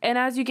someone, and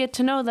as you get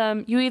to know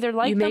them, you either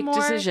like them more,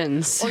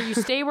 decisions, or you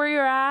stay where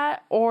you're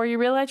at, or you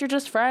realize you're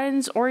just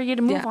friends, or you get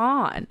to move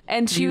on.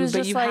 And she was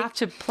just like, you have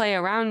to play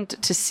around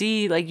to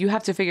see, like, you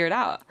have to figure it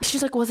out.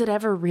 She's like, was it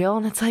ever real?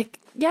 And it's like,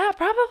 yeah,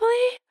 probably.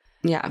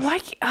 Yeah. Why?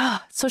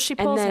 So she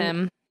pulls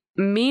him.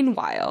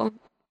 Meanwhile,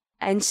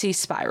 NC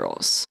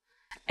spirals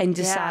and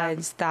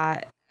decides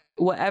that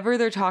whatever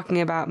they're talking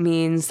about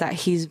means that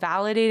he's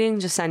validating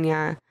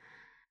Jasenia,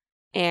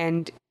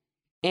 and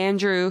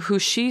Andrew, who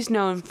she's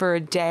known for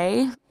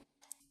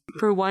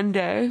one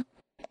day.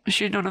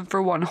 She's known him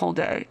for one whole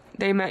day.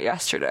 They met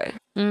yesterday.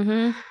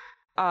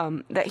 Mm-hmm.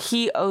 That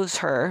he owes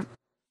her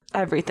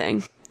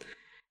everything,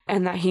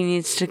 and that he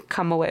needs to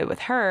come away with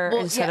her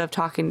instead of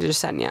talking to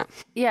Jasenia.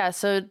 Yeah,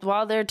 so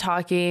while they're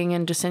talking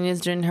and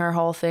Jasenia's doing her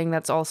whole thing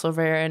that's also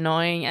very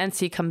annoying,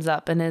 NC comes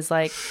up and is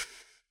like,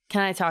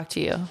 can I talk to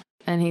you?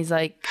 And he's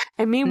like,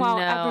 and meanwhile,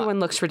 everyone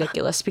looks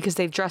ridiculous because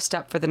they've dressed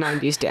up for the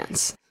 90s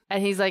dance.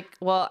 And he's like,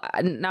 well,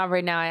 not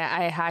right now.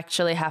 I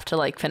actually have to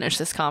like finish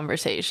this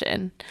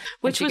conversation.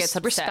 Which was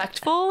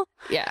respectful.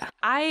 Yeah.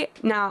 I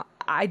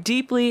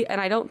deeply, and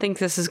I don't think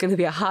this is going to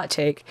be a hot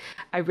take,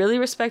 I really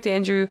respect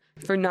Andrew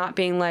for not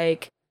being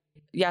like,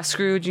 yeah,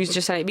 screw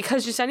Jasenia,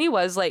 because Jasenia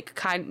was like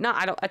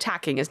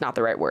attacking is not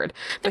the right word,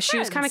 but she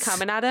was kind of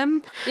coming at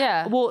him.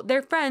 Yeah. Well,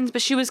 they're friends,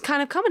 but she was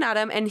kind of coming at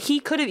him, and he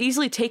could have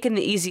easily taken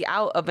the easy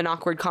out of an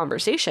awkward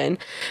conversation,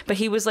 but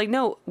he was like,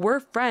 no,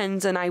 we're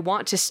friends, and I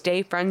want to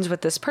stay friends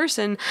with this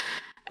person.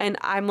 And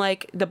I'm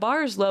like, the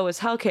bar is low as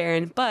hell,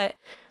 Karen, but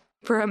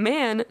for a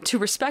man to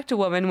respect a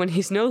woman when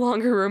he's no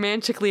longer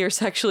romantically or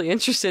sexually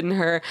interested in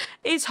her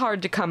is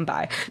hard to come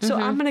by. So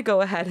I'm going to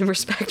go ahead and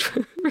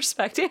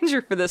respect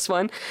Andrew for this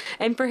one.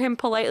 And for him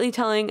politely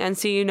telling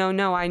NC,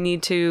 no, I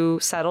need to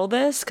settle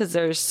this because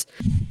there's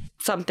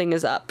something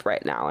is up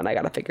right now and I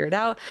got to figure it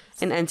out.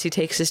 And NC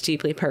takes this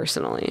deeply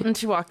personally. And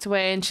she walks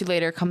away, and she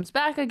later comes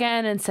back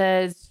again and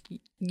says,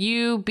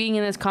 you being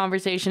in this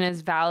conversation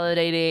is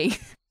validating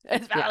her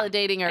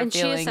and feelings.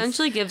 She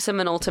essentially gives him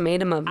an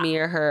ultimatum of me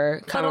or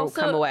her,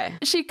 come away.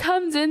 She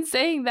comes in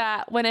saying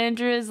that when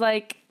Andrew is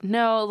like,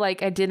 no,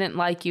 like, I didn't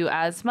like you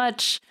as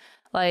much,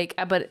 like,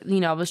 but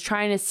I was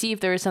trying to see if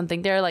there was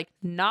something there, like,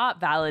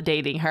 not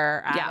validating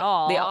her at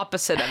all. The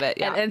opposite of it.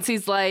 Yeah. And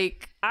she's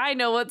like, I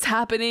know what's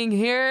happening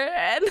here.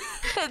 And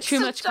it's too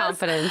much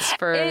confidence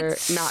for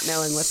not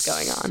knowing what's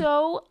going on.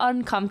 So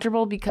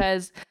uncomfortable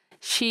because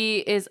she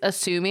is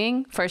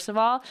assuming, first of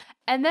all,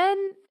 and then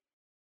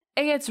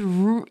it gets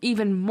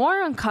even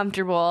more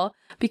uncomfortable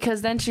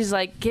because then she's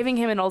like giving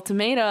him an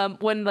ultimatum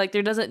when like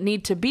there doesn't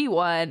need to be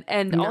one.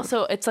 And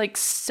also it's like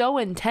so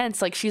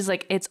intense. Like she's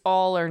like, it's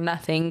all or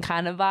nothing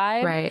kind of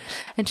vibe. Right.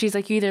 And she's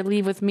like, you either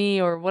leave with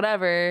me or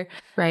whatever.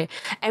 Right.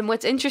 And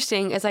what's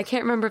interesting is I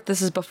can't remember if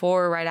this is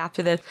before or right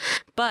after this,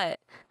 but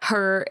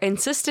her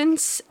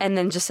insistence and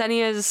then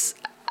Jasenia's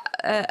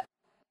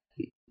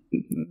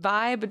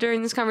vibe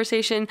during this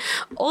conversation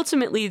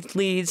ultimately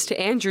leads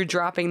to Andrew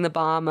dropping the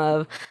bomb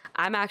of,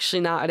 I'm actually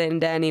not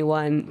into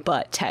anyone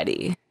but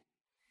Teddy.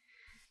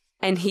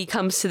 And he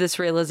comes to this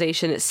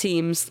realization, it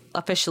seems,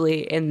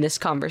 officially in this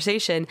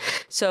conversation.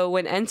 So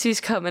when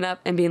NC's coming up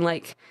and being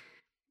like,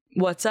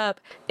 what's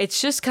up? It's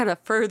just kind of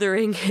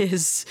furthering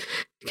his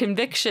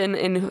conviction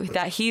in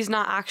that he's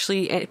not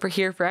actually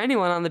here for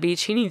anyone on the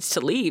beach. He needs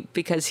to leave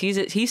because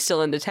he's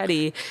still into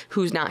Teddy,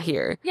 who's not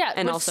here. Yeah,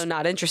 and also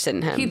not interested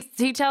in him.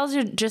 He tells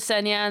you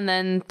Jasenia, and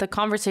then the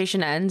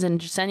conversation ends,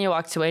 and Jasenia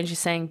walks away, and she's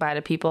saying bye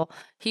to people.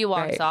 He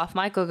walks off.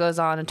 Michael goes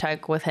on a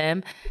talk with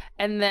him,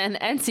 and then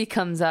NC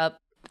comes up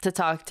to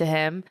talk to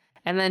him,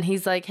 and then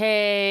he's like,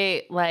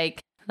 hey,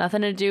 like,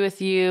 nothing to do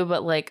with you,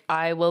 but like,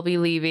 I will be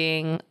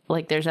leaving.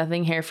 Like, there's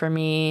nothing here for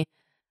me.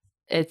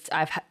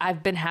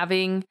 I've been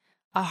having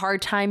a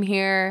hard time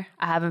here.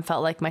 I haven't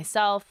felt like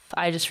myself.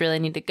 I just really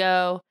need to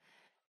go.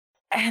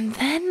 And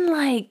then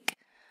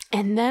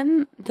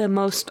the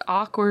most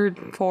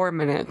awkward 4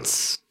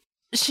 minutes.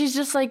 She's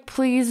just like,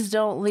 please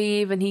don't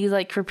leave. And he's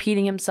like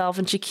repeating himself.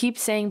 And she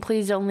keeps saying,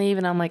 please don't leave.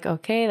 And I'm like,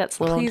 okay, that's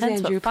a little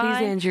intense, Andrew, but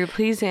fine.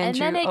 Please,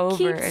 Andrew, and then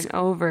over and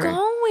over.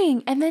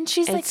 Going. And then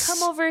she's like,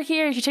 come over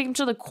here. She takes him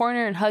to the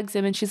corner and hugs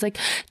him. And she's like,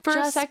 for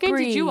a second,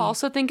 did you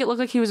also think it looked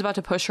like he was about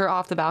to push her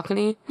off the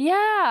balcony?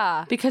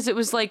 Yeah. Because it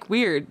was like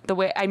weird the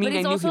way, I mean,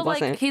 I knew he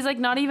wasn't. He's like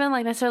not even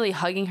like necessarily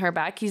hugging her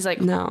back. He's like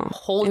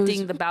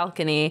holding the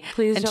balcony.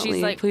 Please don't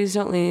leave. Please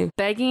don't leave.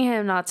 Begging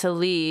him not to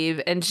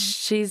leave. And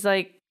she's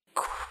like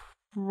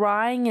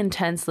crying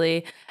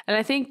intensely. And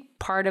I think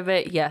part of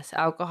it, yes,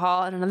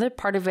 alcohol, and another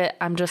part of it,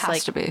 I'm just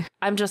like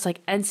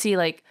NC,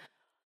 like,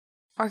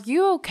 are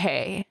you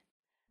okay?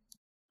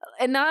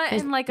 And not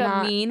in like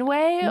a mean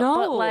way,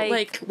 but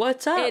like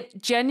what's up?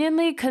 It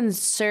genuinely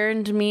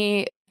concerned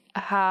me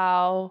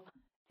how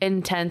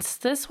intense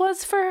this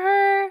was for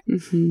her.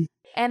 Mm-hmm.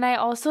 And I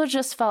also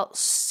just felt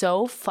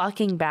so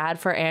fucking bad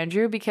for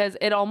Andrew because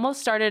it almost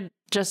started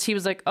he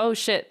was like, oh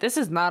shit, this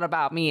is not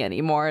about me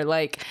anymore.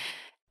 Like,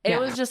 it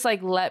was just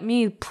like, let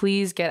me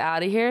please get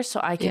out of here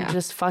so I can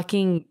just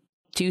fucking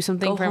do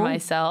something for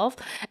myself.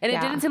 And it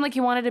didn't seem like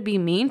he wanted to be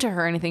mean to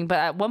her or anything. But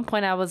at one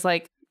point I was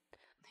like,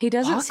 he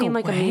doesn't seem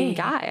like a mean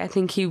guy. I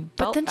think he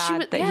felt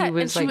bad that he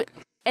was like...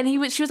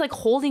 she was like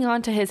holding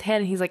on to his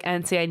hand, and he's like,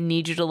 NC, I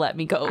need you to let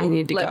me go. I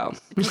need to go.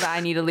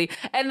 I need to leave.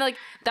 And like,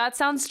 that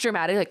sounds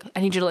dramatic. Like, I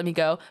need you to let me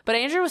go. But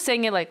Andrew was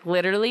saying it like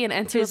literally, and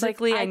NC was like,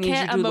 I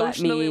can't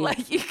emotionally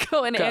let you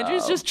go. And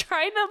Andrew's just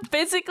trying to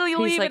physically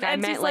leave. Like,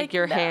 and I meant like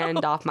your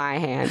hand off my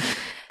hand.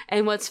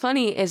 And what's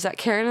funny is that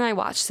Karen and I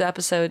watched the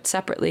episode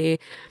separately,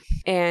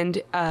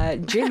 and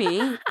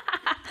Jimmy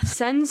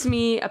sends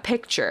me a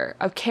picture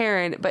of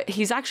Karen, but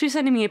he's actually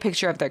sending me a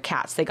picture of their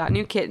cats. They got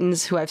new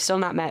kittens who I've still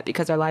not met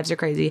because our lives are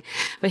crazy.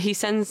 But he's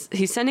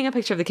sending a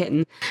picture of the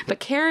kitten, but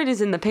Karen is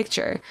in the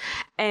picture,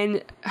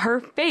 and her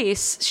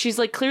face, she's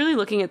like clearly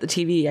looking at the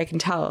TV. I can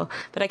tell,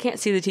 but I can't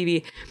see the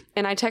TV.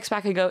 And I text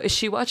back and go, is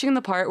she watching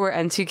the part where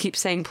NC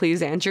keeps saying,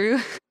 please, Andrew?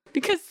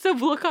 Because the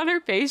look on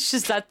her face,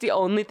 that's the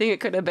only thing it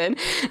could have been.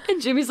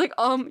 And Jimmy's like,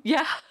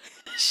 yeah,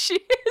 she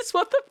is.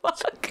 What the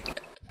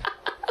fuck?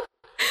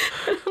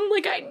 I'm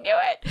like, I knew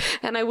it.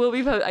 And I will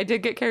be, I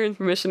did get Karen's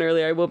permission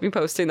earlier. I will be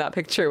posting that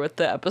picture with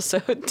the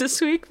episode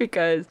this week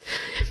because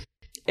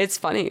it's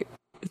funny.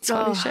 It's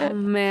funny shit.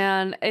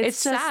 Man,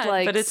 it's just sad,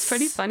 like, but it's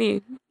pretty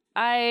funny.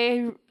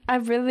 I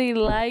really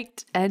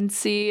liked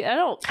NC. I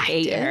don't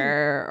hate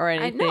her or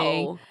anything. I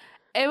know.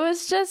 It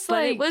was just but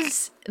like it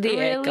was the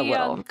really ick a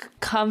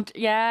little.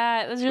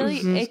 Yeah, it was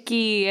really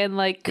icky and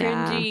like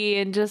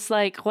cringy and just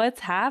like, what's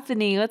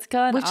happening? What's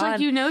going on? Which, like,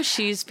 you know,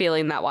 she's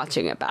feeling that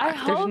watching it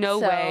back. There's no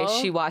way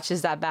she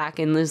watches that back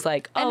and is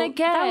like, oh, and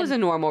again, that was a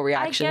normal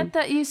reaction. I get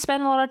that you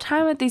spend a lot of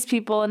time with these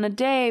people in a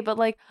day, but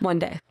like one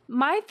day.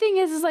 My thing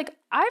is like,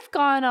 I've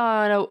gone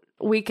on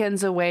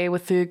weekends away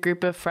with a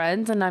group of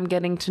friends and I'm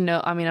getting to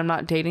know, I mean, I'm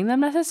not dating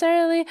them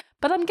necessarily,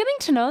 but I'm getting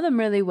to know them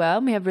really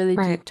well. We have really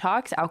deep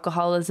talks.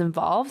 Alcohol is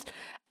involved.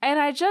 And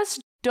I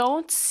just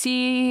don't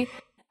see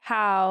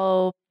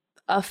how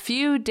a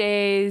few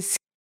days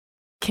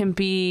can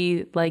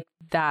be like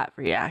that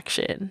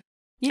reaction.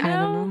 You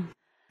know?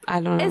 I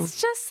don't know. It's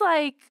just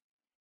like,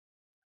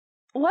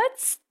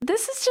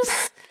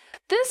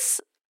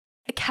 this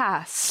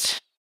cast,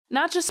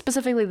 not just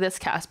specifically this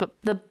cast, but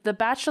the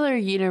Bachelor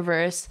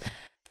universe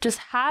just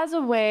has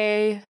a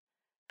way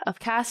of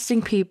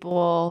casting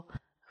people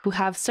who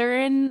have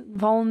certain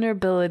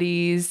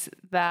vulnerabilities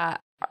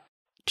that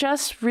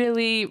just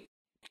really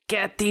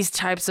get these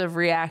types of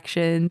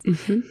reactions.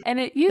 And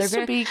it used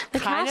to be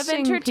kind of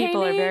entertaining.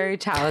 People are very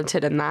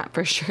talented in that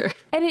for sure.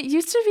 And it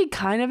used to be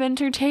kind of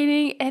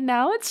entertaining, and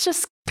now it's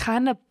just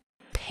kind of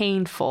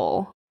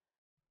painful.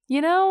 You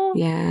know?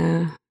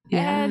 Yeah.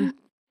 And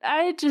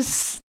I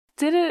just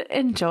didn't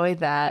enjoy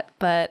that,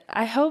 but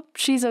I hope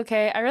she's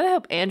okay. I really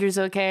hope Andrew's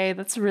okay.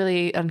 That's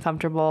really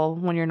uncomfortable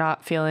when you're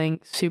not feeling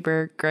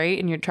super great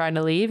and you're trying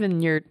to leave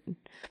and you're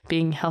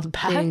being held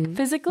back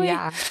physically.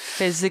 Yeah,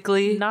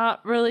 physically.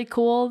 Not really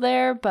cool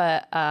there,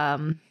 but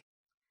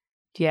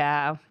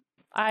yeah,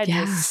 I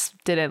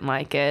just didn't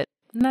like it.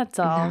 And that's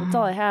all. That's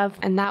all I have.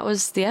 And that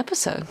was the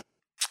episode.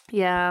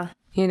 Yeah.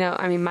 You know,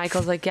 I mean,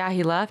 Michael's like, yeah,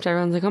 he left.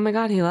 Everyone's like, oh my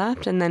God, he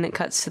left. And then it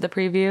cuts to the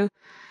preview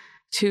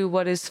to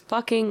what is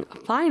fucking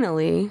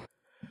finally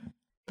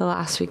the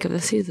last week of the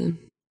season.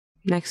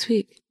 Next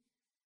week.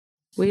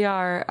 We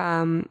are,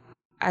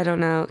 I don't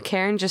know,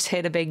 Karen just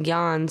hit a big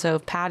yawn. So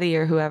if Patty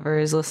or whoever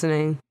is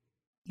listening,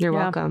 you're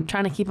welcome. I'm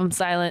trying to keep them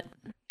silent.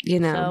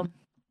 You know.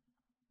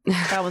 So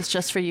that was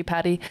just for you,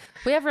 Patty.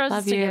 We have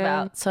roses to give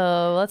out,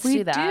 so let's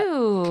do that. We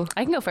do.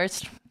 I can go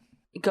first.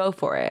 Go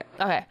for it.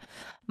 Okay.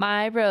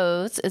 My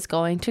rose is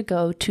going to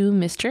go to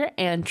Mr.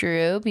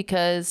 Andrew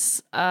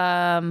because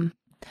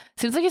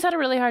seems like he's had a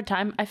really hard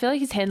time. I feel like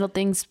he's handled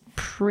things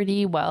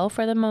pretty well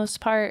for the most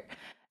part.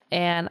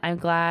 And I'm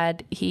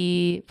glad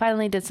he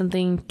finally did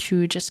something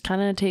to just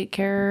kind of take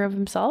care of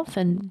himself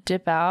and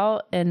dip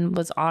out and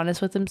was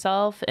honest with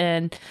himself.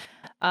 And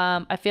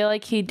I feel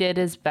like he did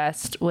his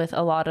best with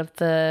a lot of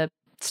the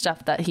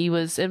stuff that he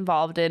was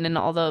involved in and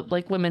all the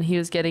like women he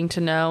was getting to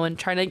know and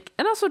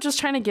also just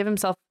trying to give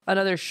himself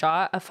another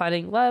shot of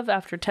finding love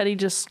after Teddy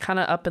just kind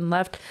of up and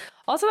left.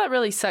 Also, that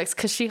really sucks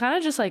because she kind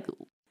of just like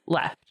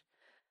left.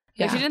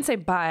 Yeah. Like, she didn't say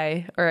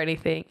bye or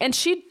anything. And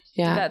she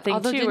did that thing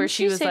too where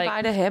she was say like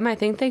bye to him. I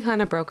think they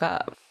kind of broke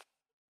up.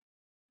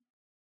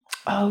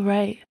 Oh,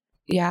 right.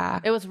 Yeah.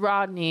 It was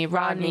Rodney.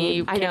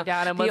 Rodney came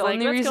down and was like,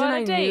 the only reason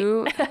I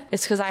knew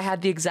is because I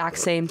had the exact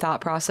same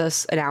thought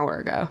process an hour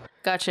ago.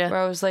 Gotcha. Where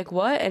I was like,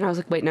 what? And I was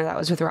like, wait, no, that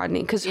was with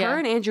Rodney. Because her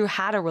and Andrew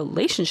had a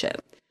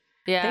relationship.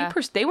 Yeah.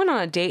 They went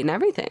on a date and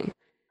everything.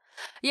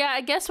 Yeah,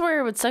 I guess where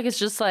it would suck is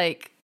just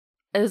like,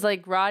 it was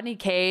like Rodney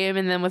came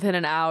and then within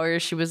an hour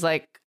she was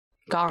like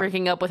gone,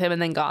 breaking up with him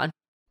and then gone.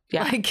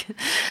 Yeah. Like,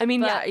 I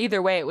mean,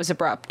 either way, it was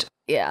abrupt.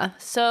 Yeah.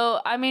 So,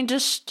 I mean,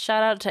 just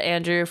shout out to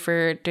Andrew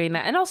for doing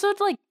that. And also,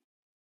 like,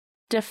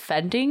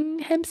 defending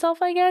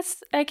himself, I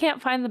guess. I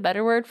can't find the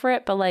better word for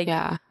it, but like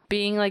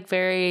being like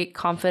very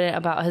confident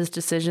about his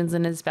decisions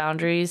and his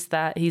boundaries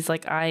that he's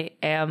like, I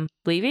am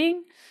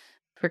leaving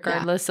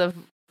regardless of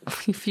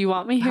if you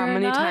want me here. How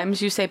many or not.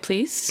 times you say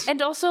please?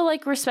 And also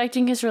like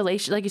respecting his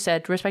relation, like you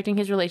said, respecting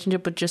his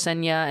relationship with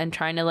Jasenia and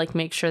trying to like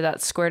make sure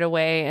that's squared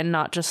away and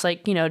not just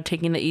like, you know,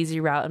 taking the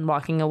easy route and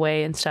walking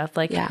away and stuff.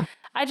 Like,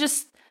 I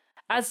just,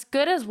 as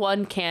good as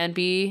one can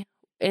be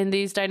in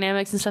these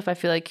dynamics and stuff, I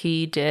feel like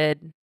he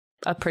did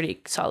a pretty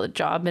solid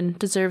job and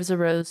deserves a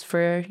rose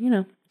for, you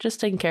know,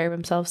 just taking care of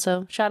himself.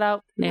 So shout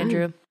out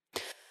Andrew.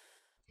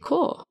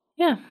 Cool.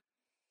 Yeah.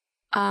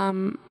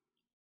 I'm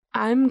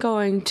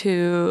going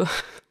to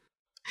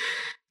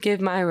give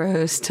my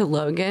rose to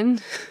Logan.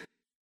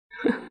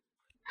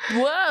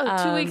 Whoa,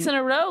 2 weeks in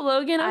a row,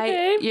 Logan.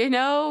 Okay. You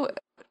know,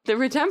 the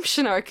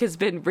redemption arc has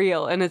been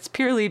real and it's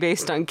purely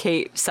based on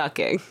Kate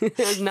sucking. It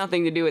has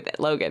nothing to do with it,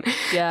 Logan.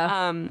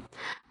 Yeah.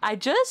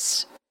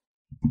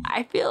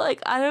 I feel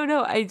like, I don't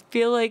know, I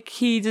feel like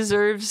he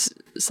deserves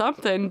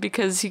something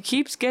because he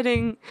keeps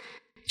getting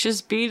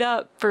just beat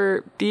up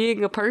for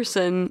being a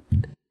person,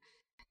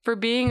 for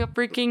being a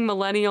freaking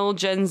millennial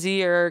Gen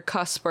Z or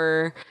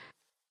cusper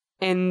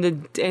in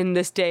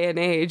this day and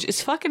age.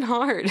 It's fucking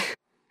hard.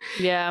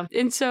 Yeah.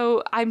 And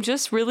so I'm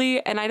just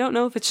really, and I don't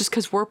know if it's just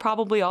because we're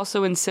probably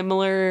also in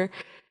similar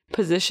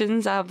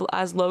positions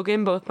as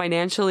Logan, both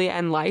financially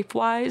and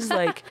life-wise.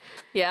 Like,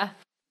 yeah.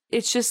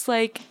 It's just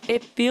like,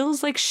 it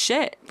feels like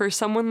shit for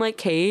someone like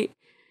Kate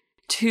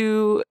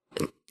to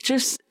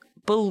just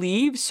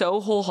believe so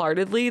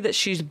wholeheartedly that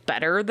she's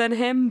better than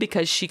him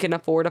because she can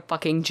afford a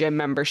fucking gym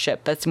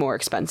membership that's more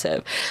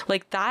expensive.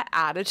 Like, that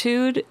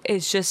attitude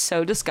is just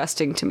so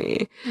disgusting to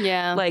me.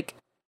 Yeah. Like,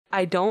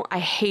 I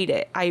hate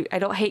it. I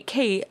don't hate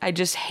Kate. I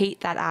just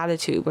hate that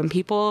attitude. When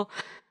people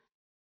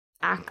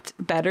act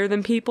better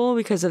than people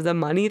because of the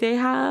money they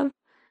have,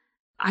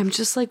 I'm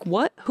just like,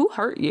 what? Who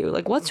hurt you?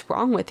 Like, what's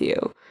wrong with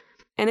you?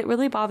 And it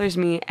really bothers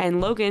me. And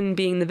Logan,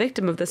 being the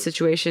victim of the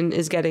situation,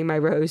 is getting my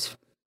rose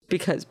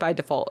because by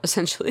default,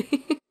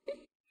 essentially.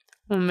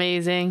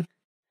 Amazing.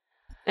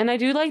 And I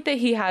do like that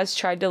he has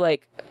tried to,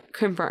 like,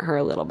 confront her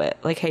a little bit.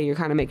 Like, hey, you're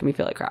kind of making me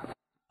feel like crap.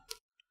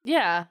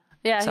 Yeah.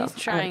 Yeah, so, he's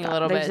trying a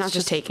little bit. He's not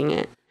just taking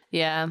it.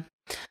 Yeah.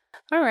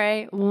 All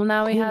right. Well,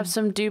 now we have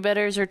some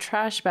do-betters or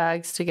trash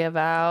bags to give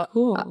out.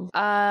 Cool.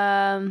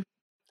 I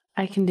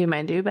can do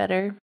my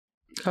do-better.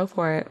 Go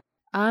for it.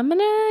 I'm going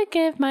to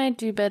give my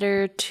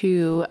do-better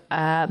to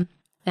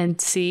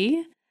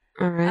NC.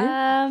 All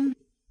right.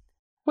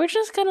 We're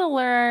just going to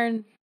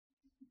learn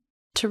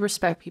to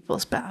respect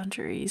people's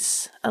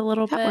boundaries a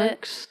little bit.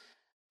 Works.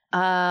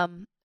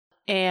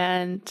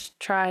 And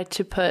try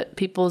to put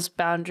people's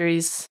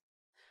boundaries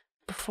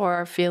before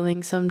our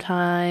feelings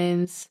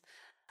sometimes.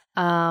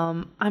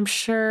 I'm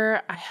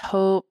sure, I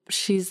hope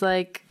she's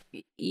like,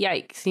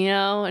 yikes, you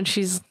know, and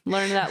she's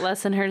learned that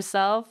lesson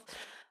herself.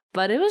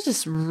 But it was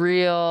just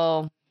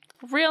real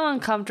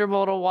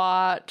uncomfortable to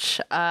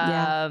watch.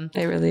 Yeah,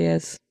 it really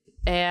is.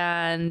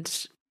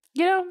 And,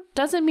 you know,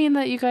 doesn't mean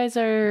that you guys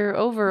are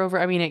over.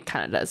 I mean, it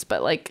kind of does,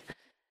 but like,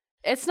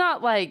 it's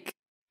not like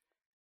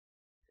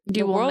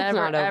you will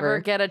never ever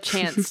get a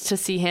chance to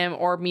see him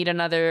or meet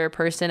another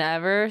person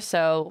ever.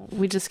 So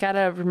we just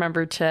gotta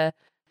remember to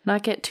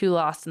not get too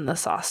lost in the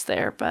sauce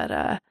there.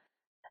 But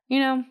you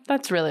know,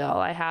 that's really all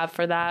I have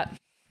for that.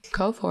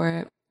 Go for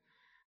it.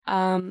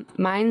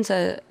 Mine's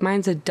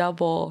a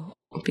double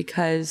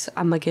because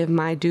I'm gonna give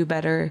my do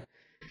better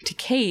to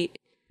Kate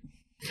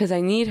because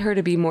I need her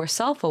to be more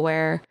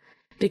self-aware.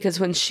 Because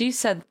when she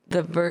said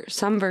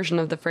some version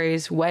of the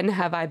phrase, "When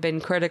have I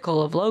been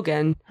critical of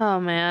Logan?" Oh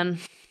man.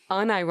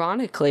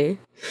 Unironically,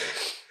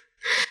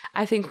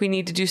 I think we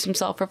need to do some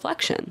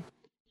self-reflection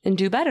and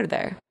do better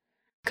there.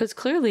 Because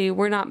clearly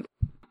we're not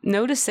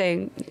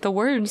noticing the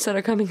words that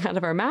are coming out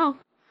of our mouth,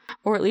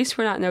 or at least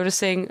we're not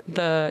noticing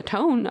the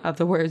tone of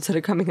the words that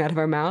are coming out of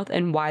our mouth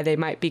and why they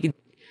might be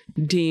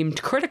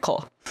deemed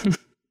critical.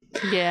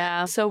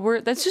 Yeah.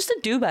 So that's just a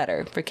do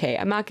better for Kate.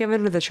 I'm not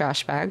giving her the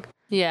trash bag.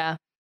 Yeah.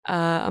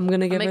 I'm going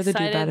to give her the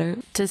do better.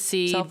 To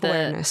see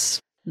self-awareness.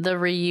 The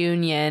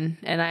reunion,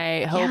 and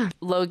I hope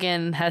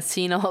Logan has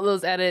seen all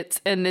those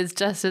edits and is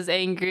just as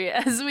angry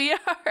as we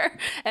are,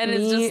 and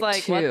it's just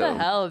like, what the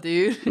hell,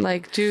 dude?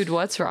 Like, dude,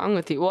 what's wrong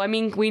with you? Well, I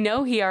mean, we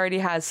know he already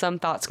has some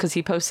thoughts because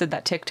he posted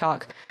that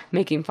TikTok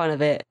making fun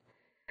of it.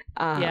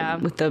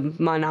 With the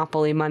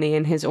Monopoly money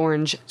in his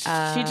orange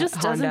she just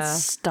Honda.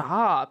 Doesn't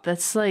stop.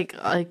 That's like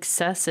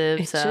excessive.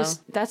 It's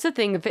just, that's the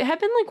thing. If it had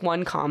been like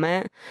one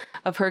comment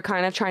of her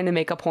kind of trying to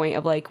make a point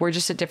of like, we're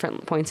just at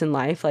different points in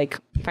life, like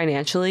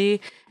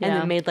financially, and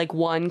then made like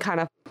one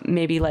kind of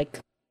maybe like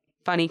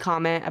funny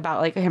comment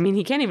about like, I mean,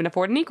 he can't even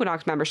afford an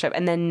Equinox membership,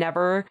 and then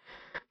never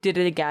did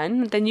it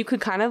again, then you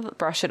could kind of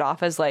brush it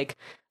off as like,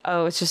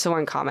 oh, it's just the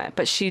one comment.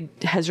 But she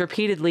has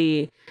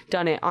repeatedly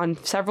done it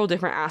on several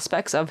different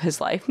aspects of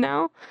his life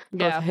now.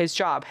 Both his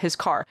job, his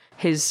car,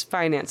 his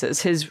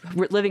finances, his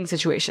living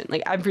situation,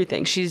 like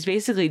everything. She's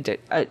basically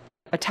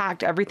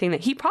attacked everything that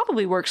he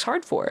probably works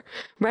hard for.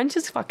 Rent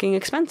is fucking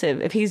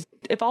expensive.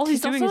 If all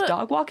he's doing is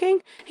dog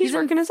walking, he's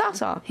working his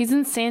ass off. He's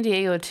in San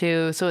Diego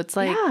too, so it's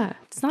like,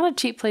 it's not a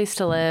cheap place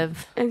to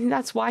live. And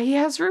that's why he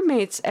has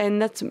roommates,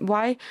 and that's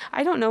why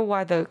I don't know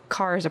why the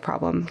car is a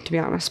problem, to be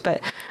honest,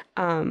 but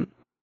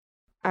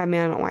I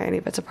mean, I don't know why any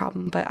of it's a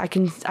problem, but I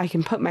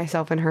can put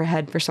myself in her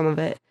head for some of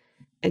it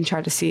and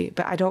try to see,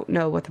 but I don't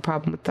know what the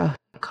problem with the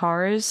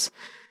car is.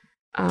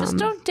 Just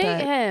don't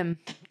date him.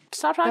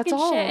 Stop talking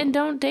shit and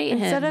don't date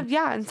him.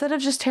 Instead of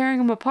just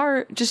tearing him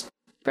apart, just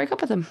break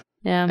up with him.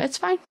 Yeah. It's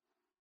fine.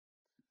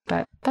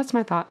 But that's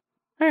my thought.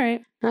 All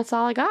right. That's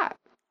all I got.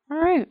 All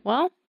right.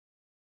 Well,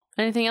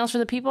 anything else for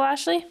the people,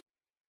 Ashley?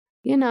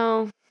 You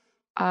know,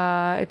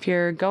 if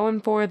you're going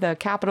for the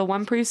Capital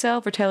One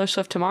pre-sale for Taylor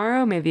Swift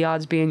tomorrow, may the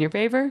odds be in your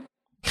favor.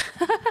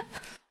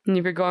 And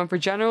if you're going for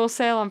general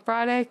sale on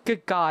Friday,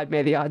 good God,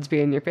 may the odds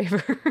be in your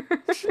favor.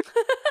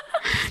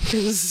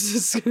 This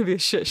is going to be a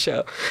shit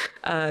show.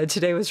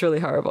 Today was really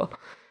horrible.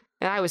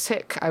 And I was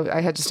sick.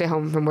 I had to stay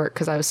home from work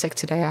because I was sick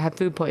today. I had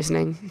food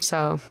poisoning.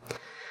 So,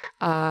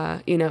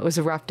 it was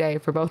a rough day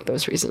for both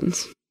those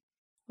reasons.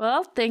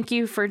 Well, thank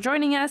you for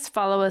joining us.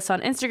 Follow us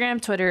on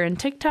Instagram, Twitter, and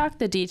TikTok.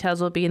 The details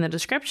will be in the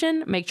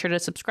description. Make sure to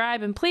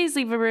subscribe and please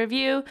leave a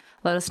review.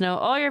 Let us know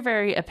all your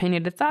very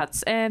opinionated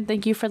thoughts. And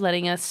thank you for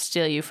letting us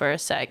steal you for a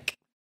sec.